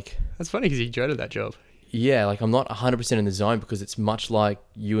time, like... That's funny because you dreaded that job. Yeah, like, I'm not 100% in the zone because it's much like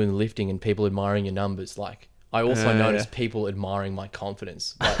you in lifting and people admiring your numbers. Like... I also notice people admiring my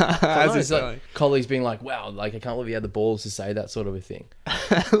confidence. Like, sometimes, like, colleagues being like, wow, like, I can't believe you had the balls to say that sort of a thing.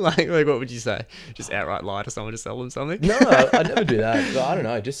 like what would you say? Just outright lie to someone to sell them something? No, I'd never do that. But I don't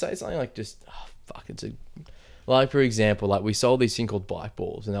know. Just say something like, it's a... Like, for example, like, we sold these thing called bike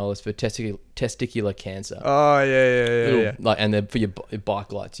balls, and they were for testicular cancer. Oh, yeah. Like, and they're for your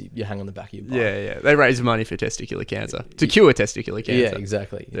bike lights you hang on the back of your bike. Yeah. They raise money for testicular cancer. To cure testicular cancer. Yeah,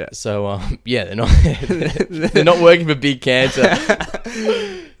 exactly. Yeah. So, they're not they're not working for big cancer.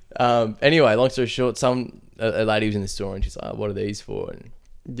 Anyway, long story short, a lady was in the store and she's like, oh, what are these for? And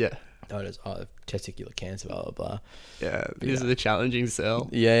Yeah. I was, testicular cancer, blah, blah, blah. Yeah, these are the challenging sell.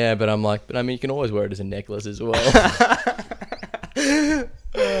 Yeah, but I'm like, you can always wear it as a necklace as well. Oh,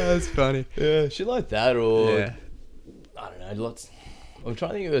 that's funny. Yeah, shit like that, or... Yeah. I don't know, I'm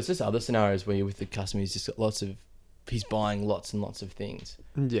trying to think of there's just other scenarios where you're with the customer, he's just got he's buying lots and lots of things.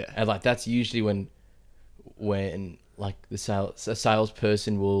 Yeah. And like that's usually when like a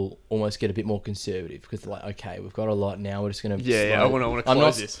salesperson will almost get a bit more conservative because they're like, okay, we've got a lot now, we're just gonna I want to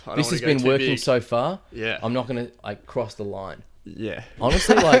close this. This has been working so far. Yeah. I'm not gonna like cross the line. Yeah.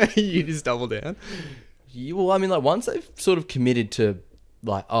 Honestly, like you just double down. Like once they've sort of committed to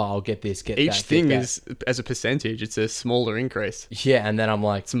like, oh, I'll get this, get Each that, thing get that. is as a percentage, it's a smaller increase. Yeah, and then I'm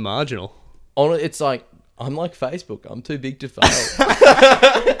like, It's marginal. it's like I'm like Facebook. I'm too big to fail.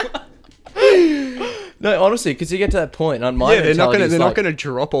 No, honestly, because you get to that point, and my They're not mentality gonna is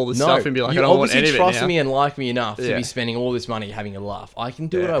drop all the no, stuff and be like, I you don't want any of obviously it trust now. me and like me enough to Yeah. be spending all this money having a laugh. I can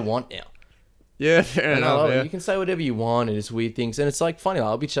do what Yeah. I want now. Yeah, fair And I enough. love it. Yeah. You can say whatever you want, and it's weird things, and it's like funny. Like,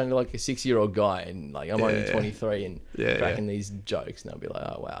 I'll be chatting to like a 6-year-old guy, and like I'm only 23, and cracking these jokes, and they'll be like,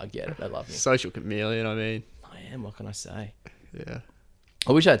 "Oh wow, I get it. They love me." Social chameleon. I mean. I am. What can I say? Yeah.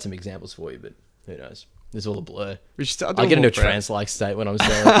 I wish I had some examples for you, but who knows? It's all a blur. We should start I doing get into a more prep. trance-like state when I'm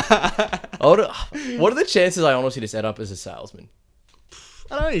selling. What are the chances I honestly just end up as a salesman?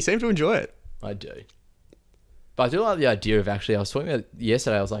 I don't know. You seem to enjoy it. I do. But I do like the idea of actually, I was talking about it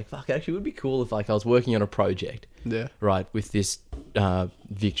yesterday, I was like, fuck, it actually would be cool if like I was working on a project, Yeah. right, with this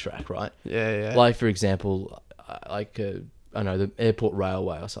Vic track, right? Yeah. Like, for example, I don't know, the airport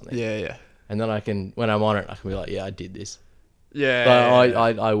railway or something. Yeah. And then I can, when I'm on it, I can be like, yeah, I did this.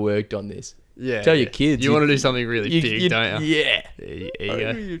 Yeah. I worked on this. Yeah. Tell your kids. You want to do something really big, don't you? Yeah. There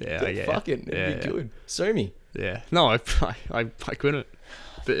you go. Yeah, I get Fuck it. it. It'd be good. Sue me. Yeah. No, I couldn't.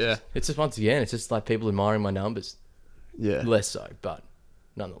 But yeah. It's just, once again, it's just like people admiring my numbers. Yeah. Less so, but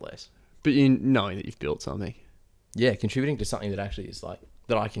nonetheless. But you knowing that you've built something. Yeah, contributing to something that actually is like,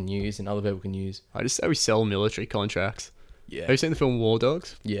 that I can use and other people can use. I just say we sell military contracts. Yeah. Have you seen the film War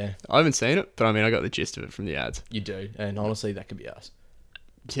Dogs? Yeah, I haven't seen it, but I mean, I got the gist of it from the ads. you do. And honestly, that could be us.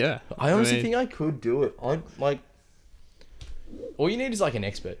 Yeah. I honestly think I could do it. I like. All you need is like an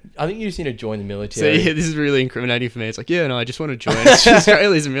expert. I think you just need to join the So military. yeah, this is really incriminating for me. It's like, yeah, no, I just want to join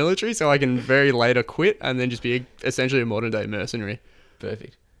Australia's military so I can very later quit and then just be essentially a modern day mercenary.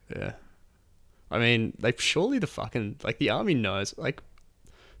 Perfect. Yeah. I mean, surely the army knows, like,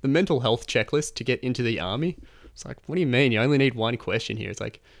 the mental health checklist to get into the army. It's like, what do you mean? You only need one question here. It's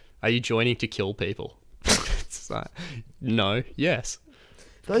like, are you joining to kill people? It's like, no, yes.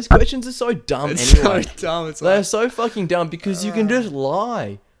 Those questions are so dumb It's anyway. so dumb. It's They're like, so fucking dumb because you can just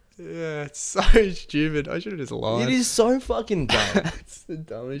lie. yeah, it's so stupid. I should have just lied. It is so fucking dumb. It's the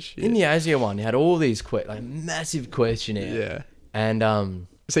dumbest shit. In the ASIO one, you had all these massive questionnaire. Yeah. And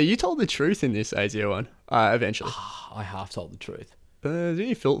So you told the truth in this ASIO one, eventually. I half told the truth. Didn't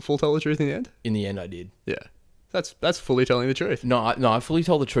you full tell the truth in the end? In the end, I did. Yeah. That's fully telling the truth. No, I fully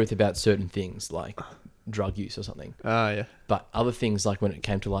told the truth about certain things like drug use or something. Ah, yeah. But other things, like when it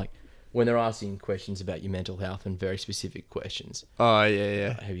came to like when they're asking questions about your mental health and very specific questions. Oh,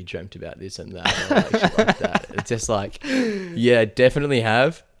 yeah. Have you dreamt about this and that? Or like shit like that. It's just like, yeah, definitely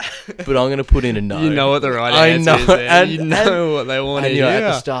have. But I'm going to put in a no. You know what the right I answer know, is, man. and- You know what they want to And you know, hear.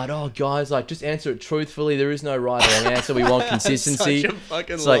 at the start, oh guys, like just answer it truthfully. There is no right or wrong answer. We want consistency. Such a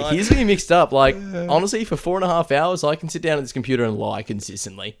fucking It's lie. like here's getting mixed up. Like honestly, for 4.5 hours, I can sit down at this computer and lie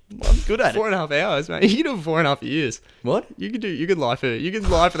consistently. I'm good at it. 4.5 hours, mate. You could do it for 4.5 years. What? You could lie for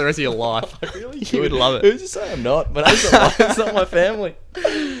the rest of your life. You would love it. Who's to say I'm not? But it's not my family.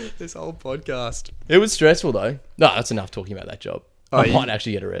 This whole podcast. It was stressful though. No, that's enough talking about that job. I you- might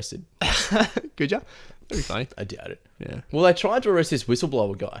actually get arrested. Could ya? That'd be funny. I doubt it. Yeah. Well, they tried to arrest this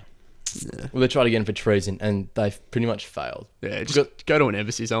whistleblower guy. Yeah. Well, they tried to get him for treason, and they pretty much failed. Yeah, just go to an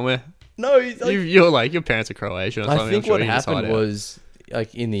embassy somewhere. No, he's like, You're like, your parents are Croatian or something. I think I'm sure what you can just hide happened out. was,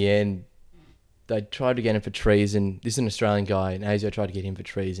 like, in the end, they tried to get him for treason. This is an Australian guy, and ASIO tried to get him for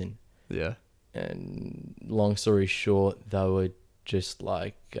treason. Yeah. And long story short, they were just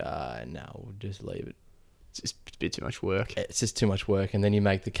like, no, we'll just leave it. It's just a bit too much work. It's just too much work, and then you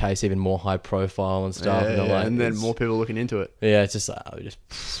make the case even more high profile and stuff. Yeah, and, they're like, and then it's- more people looking into it. Yeah, it's just like, we just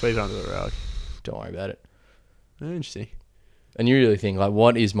Sweep it under the rug. don't worry about it. Interesting. And you really think, like,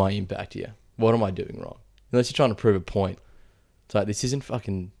 what is my impact here? What am I doing wrong? Unless you're trying to prove a point. It's like, this isn't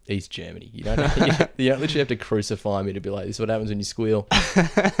fucking East Germany. You don't literally have to crucify me to be like, this is what happens when you squeal. And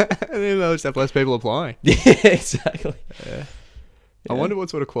then they'll just have less people applying. Yeah, exactly. Yeah. I wonder what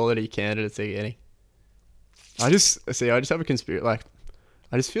sort of quality candidates they're getting. I just have a conspiracy. Like,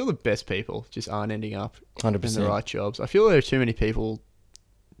 I just feel the best people just aren't ending up 100%. in the right jobs. I feel there are too many people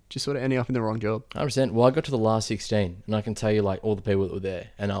just sort of ending up in the wrong job. 100%. Well, I got to the last 16, and I can tell you, like, all the people that were there.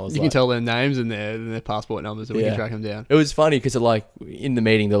 And I was You like... can tell their names and their passport numbers, and we can track them down. It was funny because, like, in the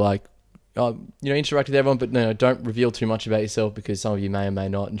meeting, they're like, interact with everyone, but no, don't reveal too much about yourself because some of you may or may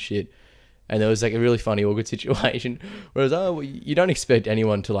not and shit. And there was, like, a really funny, awkward situation. Whereas, well, you don't expect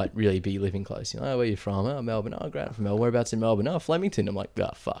anyone to, like, really be living close. You know, where you from? Oh, Melbourne. Oh, great. I'm from Melbourne. Whereabouts in Melbourne? Oh, Flemington. I'm like,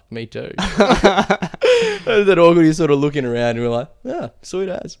 fuck, me too. It was that awkward, you're sort of looking around and we're like, sweet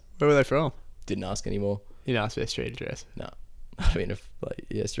as. Where were they from? Didn't ask anymore. You didn't ask their street address. No. I mean,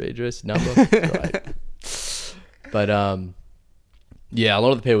 street address, number. Right. But, yeah, a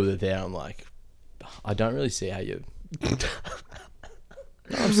lot of the people that are there, I'm like, I don't really see how you...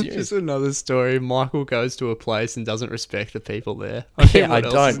 No, I'm serious. Just another story. Michael goes to a place and doesn't respect the people there. Yeah, I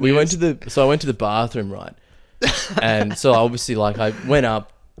don't. I went to the bathroom, right? And so obviously, like, I went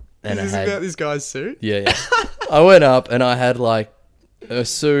up and Is this I had... about this guy's suit? Yeah. I went up and I had, like, a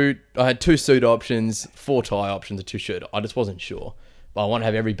suit. I had 2 suit options, 4 tie options, and 2 shirt. I just wasn't sure. But I want to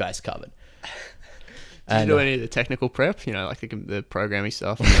have every base covered. Did you do any of the technical prep? You know, like the programming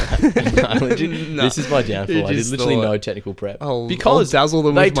stuff? No. This is my downfall. You I did just literally thought, no technical prep. I'll Because dazzle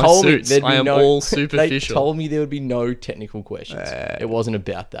them they with my told me suits. there'd be I am all superficial. They told me there would be no technical questions. it wasn't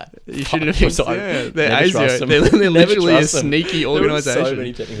about that. You shouldn't have Fuck, been. so Yeah, they're never trust ASIO. them. They're Never literally a trust them. sneaky There were organisation. so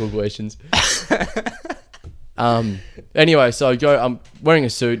many technical questions. Anyway, so I'm wearing a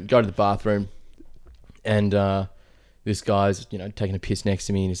suit, go to the bathroom, and this guy's, taking a piss next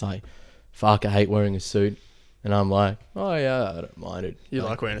to me, and he's like, fuck, I hate wearing a suit. And I'm like, oh yeah, I don't mind it. You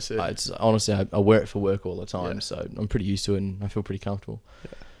like wearing a suit? Honestly, I wear it for work all the time, so I'm pretty used to it, and I feel pretty comfortable.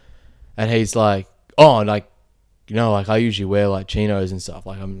 Yeah. And he's like, oh, like, I usually wear like chinos and stuff.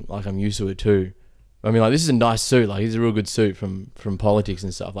 I'm used to it too. I mean, like, this is a nice suit. Like, it's a real good suit from politics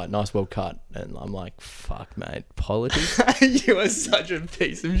and stuff. Like, nice, well cut. And I'm like, fuck, mate, politics? You are such a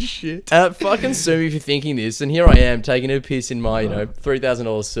piece of shit. Fucking sue me for thinking this. And here I am taking a piss in my,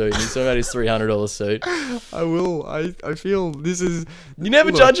 $3,000 suit. And he's talking about his $300 suit. I will. I feel this is. You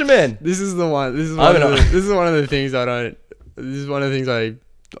never judge a man. This is the one. This is one of the things I don't. This is one of the things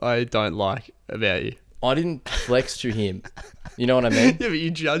I don't like about you. I didn't flex to him. You know what I mean? Yeah, but you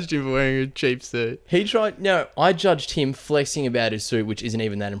judged him for wearing a cheap suit. I judged him flexing about his suit, which isn't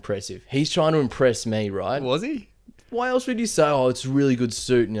even that impressive. He's trying to impress me, right? Was he? Why else would you say, oh, it's a really good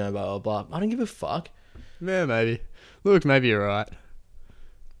suit, blah, blah, blah. I don't give a fuck. Yeah, maybe. Look, maybe you're right.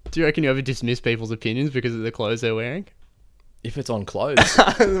 Do you reckon you ever dismiss people's opinions because of the clothes they're wearing? If it's on clothes.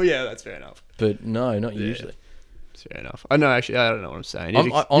 Yeah, that's fair enough. But no, not usually. It's fair enough. I know, actually, I don't know what I'm saying.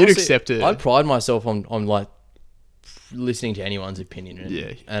 Honestly, you'd accept it. I pride myself on like listening to anyone's opinion.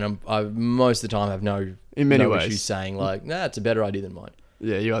 And I most of the time have no issues saying like, nah, it's a better idea than mine.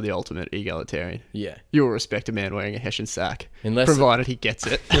 Yeah, you are the ultimate egalitarian. Yeah. You will respect a man wearing a Hessian sack, Unless provided he gets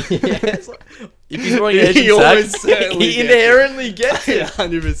it. If he's wearing a Hessian sack, he inherently gets it.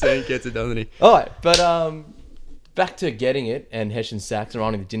 100% gets it, doesn't he? All right, but back to getting it and Hessian sacks and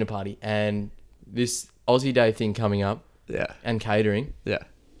running the dinner party and this Aussie Day thing coming up. Yeah. And catering. Yeah.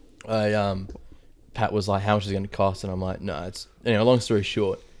 Pat was like, how much is it going to cost? And I'm like, no, it's, long story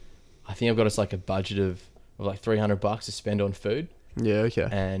short, I think I've got us like a budget of like $300 to spend on food. Yeah, okay.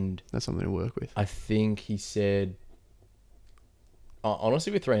 And that's something to work with. I think he said,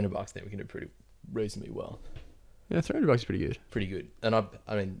 honestly, with $300 there, we can do pretty reasonably well. Yeah, $300 is pretty good. Pretty good. And I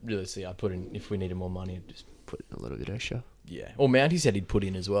mean, realistically, I put in, if we needed more money, I'd just put in a little bit extra. Yeah. Or Mounty said he'd put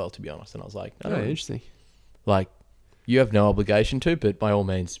in as well, to be honest. And I was like, oh, interesting. Like, you have no obligation to, but by all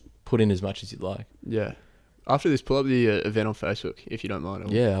means, put in as much as you'd like. Yeah. After this, pull up the event on Facebook, if you don't mind. I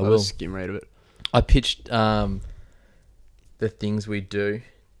will. Have a skim read of it. I pitched the things we do.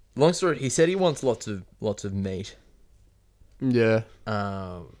 Long story, he said he wants lots of meat. Yeah.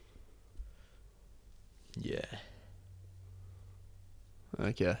 Yeah.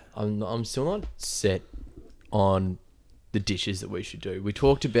 Okay. I'm still not set on the dishes that we should do. We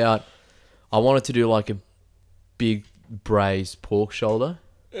talked about, I wanted to do like a big braised pork shoulder.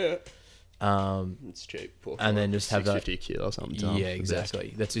 Yeah. It's cheap. Pork and then just have that 50 kilo or something. Yeah,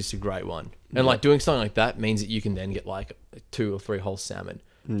 exactly. That's just a great one. And like doing something like that means that you can then get like 2 or 3 whole salmon.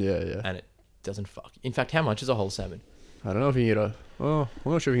 Yeah, yeah. And it doesn't fuck. In fact, how much is a whole salmon? I don't know if you can get I'm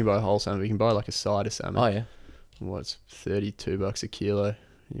not sure if you can buy a whole salmon, but you can buy like a side of salmon. Oh yeah. It's $32 a kilo.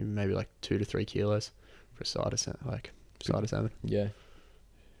 Maybe like 2 to 3 kilos for a side of salmon. Yeah.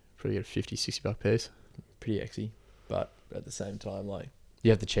 Probably get a $50, $60 piece. Pretty exy, but at the same time, like, you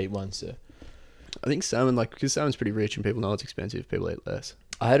have the cheap ones, so. I think salmon, because salmon's pretty rich and people know it's expensive, people eat less.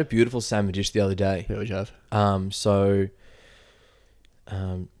 I had a beautiful salmon dish the other day. Yeah, what'd you have?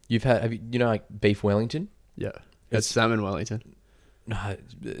 Have you know, like beef Wellington? Yeah. It's salmon Wellington. No,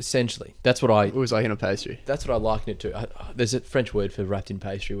 essentially. That's what It was like in a pastry. That's what I liken it to. There's a French word for wrapped in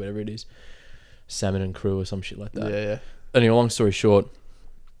pastry, whatever it is. Salmon and crew or some shit like that. Yeah, yeah. Anyway, long story short,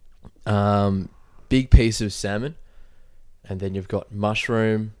 big piece of salmon, and then you've got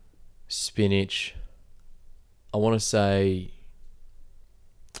mushroom, spinach. I want to say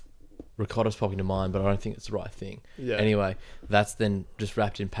ricotta's popping to mind, but I don't think it's the right thing. Yeah. Anyway, that's then just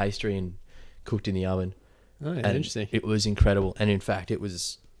wrapped in pastry and cooked in the oven. Oh, yeah, and interesting. It was incredible, and in fact, it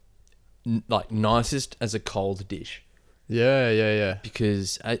was like nicest as a cold dish. Yeah, yeah, yeah.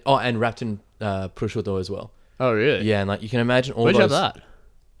 Because and wrapped in prosciutto as well. Oh, really? Yeah, and like you can imagine all Where'd those. you have that?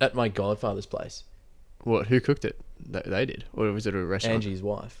 At my godfather's place. What? Who cooked it? They did, or was it a restaurant? Angie's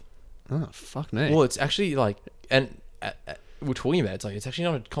wife. Oh, fuck me. Well, it's actually like, and we're talking about it's actually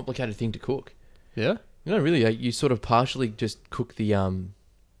not a complicated thing to cook. Yeah. Really, you sort of partially just cook the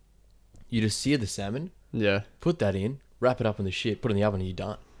you just sear the salmon. Yeah. Put that in, wrap it up in the shit, put it in the oven, and you're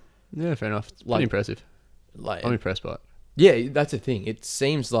done. Yeah, fair enough. It's pretty impressive. Like, I'm impressed by it. Yeah, that's the thing. It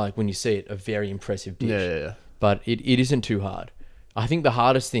seems like when you see it, a very impressive dish. Yeah, yeah, yeah. But it isn't too hard. I think the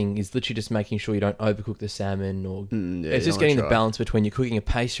hardest thing is literally just making sure you don't overcook the salmon, or it's just getting the balance between you cooking a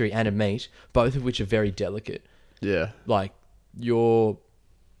pastry and a meat, both of which are very delicate. Yeah. Like your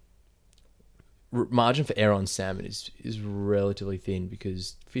margin for error on salmon is relatively thin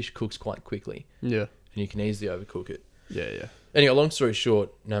because fish cooks quite quickly. Yeah. And you can easily overcook it. Yeah, yeah. Anyway, long story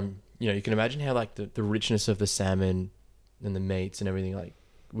short, you can imagine how like the richness of the salmon and the meats and everything like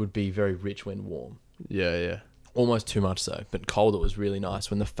would be very rich when warm. Yeah, yeah. Almost too much so, but cold it was really nice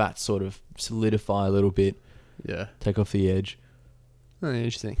when the fats sort of solidify a little bit. Yeah. Take off the edge. Oh,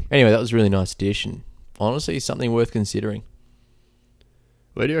 interesting. Anyway, that was a really nice dish and honestly something worth considering.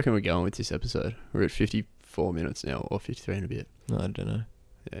 Where do you reckon we're going with this episode? We're at 54 minutes now, or 53 and a bit. I don't know.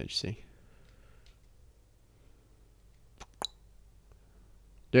 Yeah, interesting.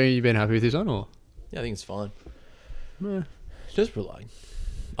 Do you think you've been happy with this one, or? Yeah, I think it's fine. Yeah. Just like,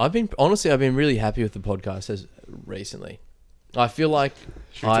 I've been really happy with the podcast as recently. I feel like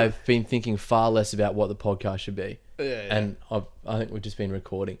I've been thinking far less about what the podcast should be. Yeah, And I think we've just been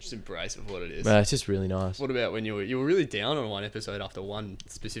recording. Just embrace of what it is. It's just really nice. What about when you were really down on one episode after one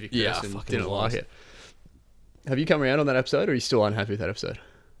specific person didn't like it? Have you come around on that episode, or are you still unhappy with that episode?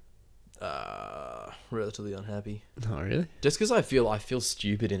 Relatively unhappy. Oh, really? Just because I feel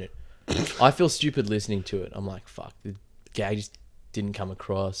stupid in it. I feel stupid listening to it. I'm like, fuck, the gag just didn't come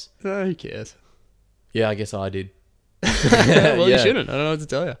across. No, who cares? Yeah, I guess I did. Well, you shouldn't. I don't know what to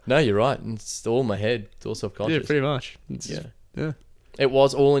tell you. No, you're right. It's all in my head. It's all subconscious. Yeah, pretty much. Yeah. It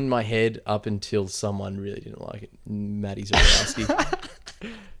was all in my head up until someone really didn't like it. Maddie Zorowski.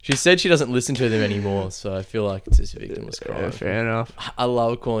 She said she doesn't listen to them anymore, so I feel like it's just victimless crime. Yeah, fair enough. I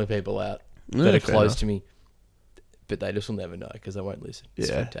love calling people out that are close to me, but they just will never know because they won't listen. It's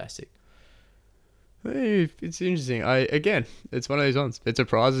fantastic. It's interesting. It's one of those ones. It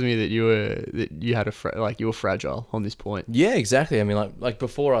surprises me that you were fragile on this point. Yeah, exactly. I mean, like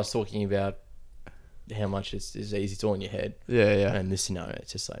before I was talking about how much it's easy. It's all in your head. Yeah, yeah. And this scenario,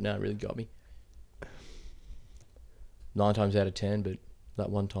 it's just like, no, it really got me. 9 times out of 10, but that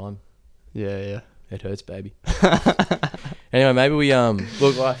one time, Yeah. it hurts, baby. Anyway, maybe we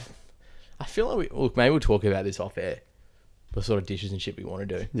look. I feel like maybe we'll talk about this off air. The sort of dishes and shit we want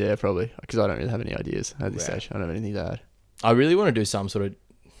to do. Yeah, probably. Because I don't really have any ideas at this Yeah. stage. I don't have anything to add. I really want to do some sort of.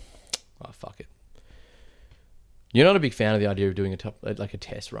 Oh, fuck it. You're not a big fan of the idea of doing a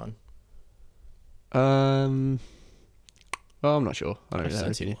test run. Well, I'm not sure. I don't I really have an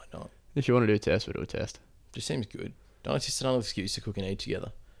don't see opinion. why not. If you want to do a test, we'll do a test. Just seems good. Don't it's just another excuse to cook and eat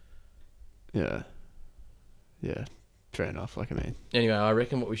together. Yeah. Yeah. Fair enough. Like, I mean. Anyway, I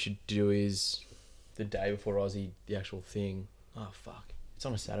reckon what we should do is the day before Aussie, the actual thing. Oh, fuck. It's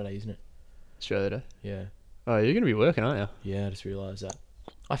on a Saturday, isn't it? Australia Day. Yeah. Oh, you're going to be working, aren't you? Yeah, I just realised that.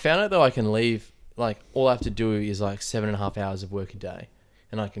 I found out though I can leave, like, all I have to do is like 7.5 hours of work a day.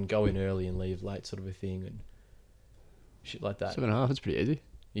 And I can go in early and leave late, sort of a thing, and shit like that. 7.5. That's pretty easy.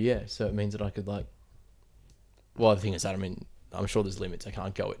 Yeah, so it means that I could, like. Well, the thing is that, I mean, I'm sure there's limits. I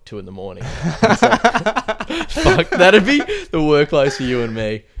can't go at 2 a.m. Fuck, that'd be the workplace for you and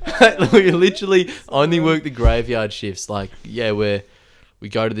me. We literally only work the graveyard shifts. Like, yeah, we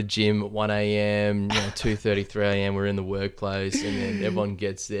go to the gym at 1 a.m., 2:30, 3 a.m. We're in the workplace, and then everyone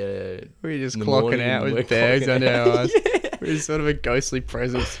gets there. We're just in the morning clocking out and with we're bags clocking under out. our eyes. Yeah. We're just sort of a ghostly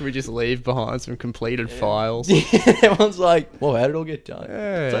presence. We just leave behind some completed files. Yeah, everyone's like, "Whoa, how did it all get done?"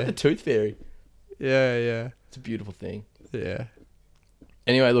 It's like Yeah. the Tooth Fairy. Yeah. It's a beautiful thing. Yeah.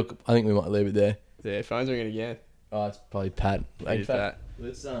 Anyway, look, I think we might leave it there. Yeah, phone's ringing again. Oh, it's probably Pat. It is Pat.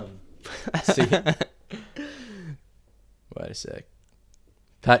 Let's see. Wait a sec.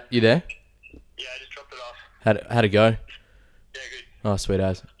 Pat, you there? Yeah, I just dropped it off. How'd it go? Yeah, good. Oh, sweet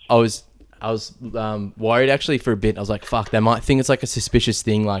as. I was worried actually for a bit. I was like, fuck, they might think it's like a suspicious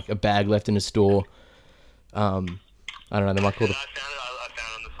thing, like a bag left in a store. I don't know. They might call I found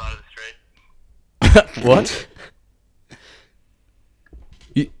it on the side of the street. the what?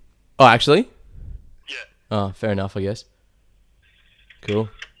 Oh, actually? Yeah. Oh, fair enough, I guess. Cool.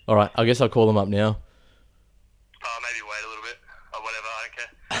 All right, I guess I'll call them up now. Maybe wait a little bit or whatever. I don't care.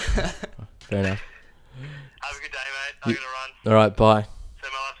 Fair enough. Have a good day, mate. I'm gonna run. All right, bye.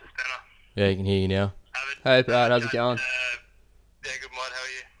 Send my love to Spencer. Yeah, you can hear you now. Hey, Pat, how's it going? Yeah, good mod. How are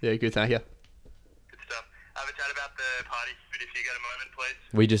you? Yeah, good, thank you. Good stuff. Have a chat about the party, but if you got a moment, please.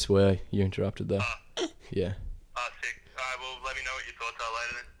 We just were. You interrupted though. Yeah. Oh, sick. All right, well, let me know what your thoughts are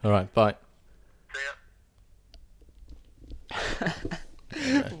later then. All right, bye. See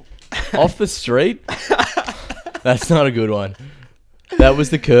ya. Off the street? That's not a good one. That was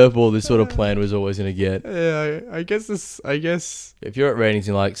the curveball this sort of plan was always going to get. Yeah, I guess If you're at ratings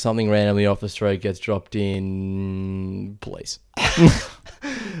and like something randomly off the street gets dropped in, police.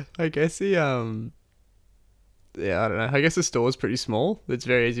 I guess yeah, I don't know. I guess the store's pretty small. It's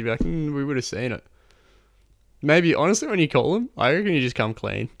very easy to be like, we would have seen it. Maybe, honestly, when you call them, I reckon you just come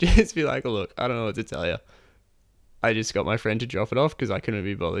clean. Just be like, look, I don't know what to tell you. I just got my friend to drop it off because I couldn't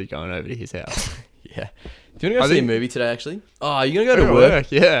be bothered going over to his house. Yeah. Do you want to go see a movie today, actually? Oh, are you going to go to Gonna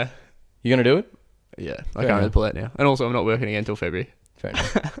work? Yeah. You going to do it? Yeah, I Fair can't really enough. pull out now. And also, I'm not working again until February. Fair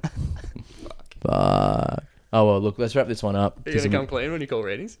enough. Fuck. Oh, well, look, let's wrap this one up. Are you going to come clean when you call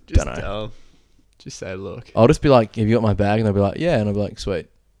ratings? Just Dunno. tell 'em. Just say, look. I'll just be like, have you got my bag? And they'll be like, yeah. And I'll be like, sweet.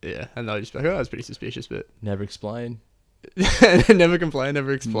 Yeah, and they'll just be like, oh, that's pretty suspicious, but... Never explain. never complain,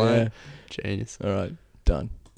 never explain. Yeah. Genius. All right. Done.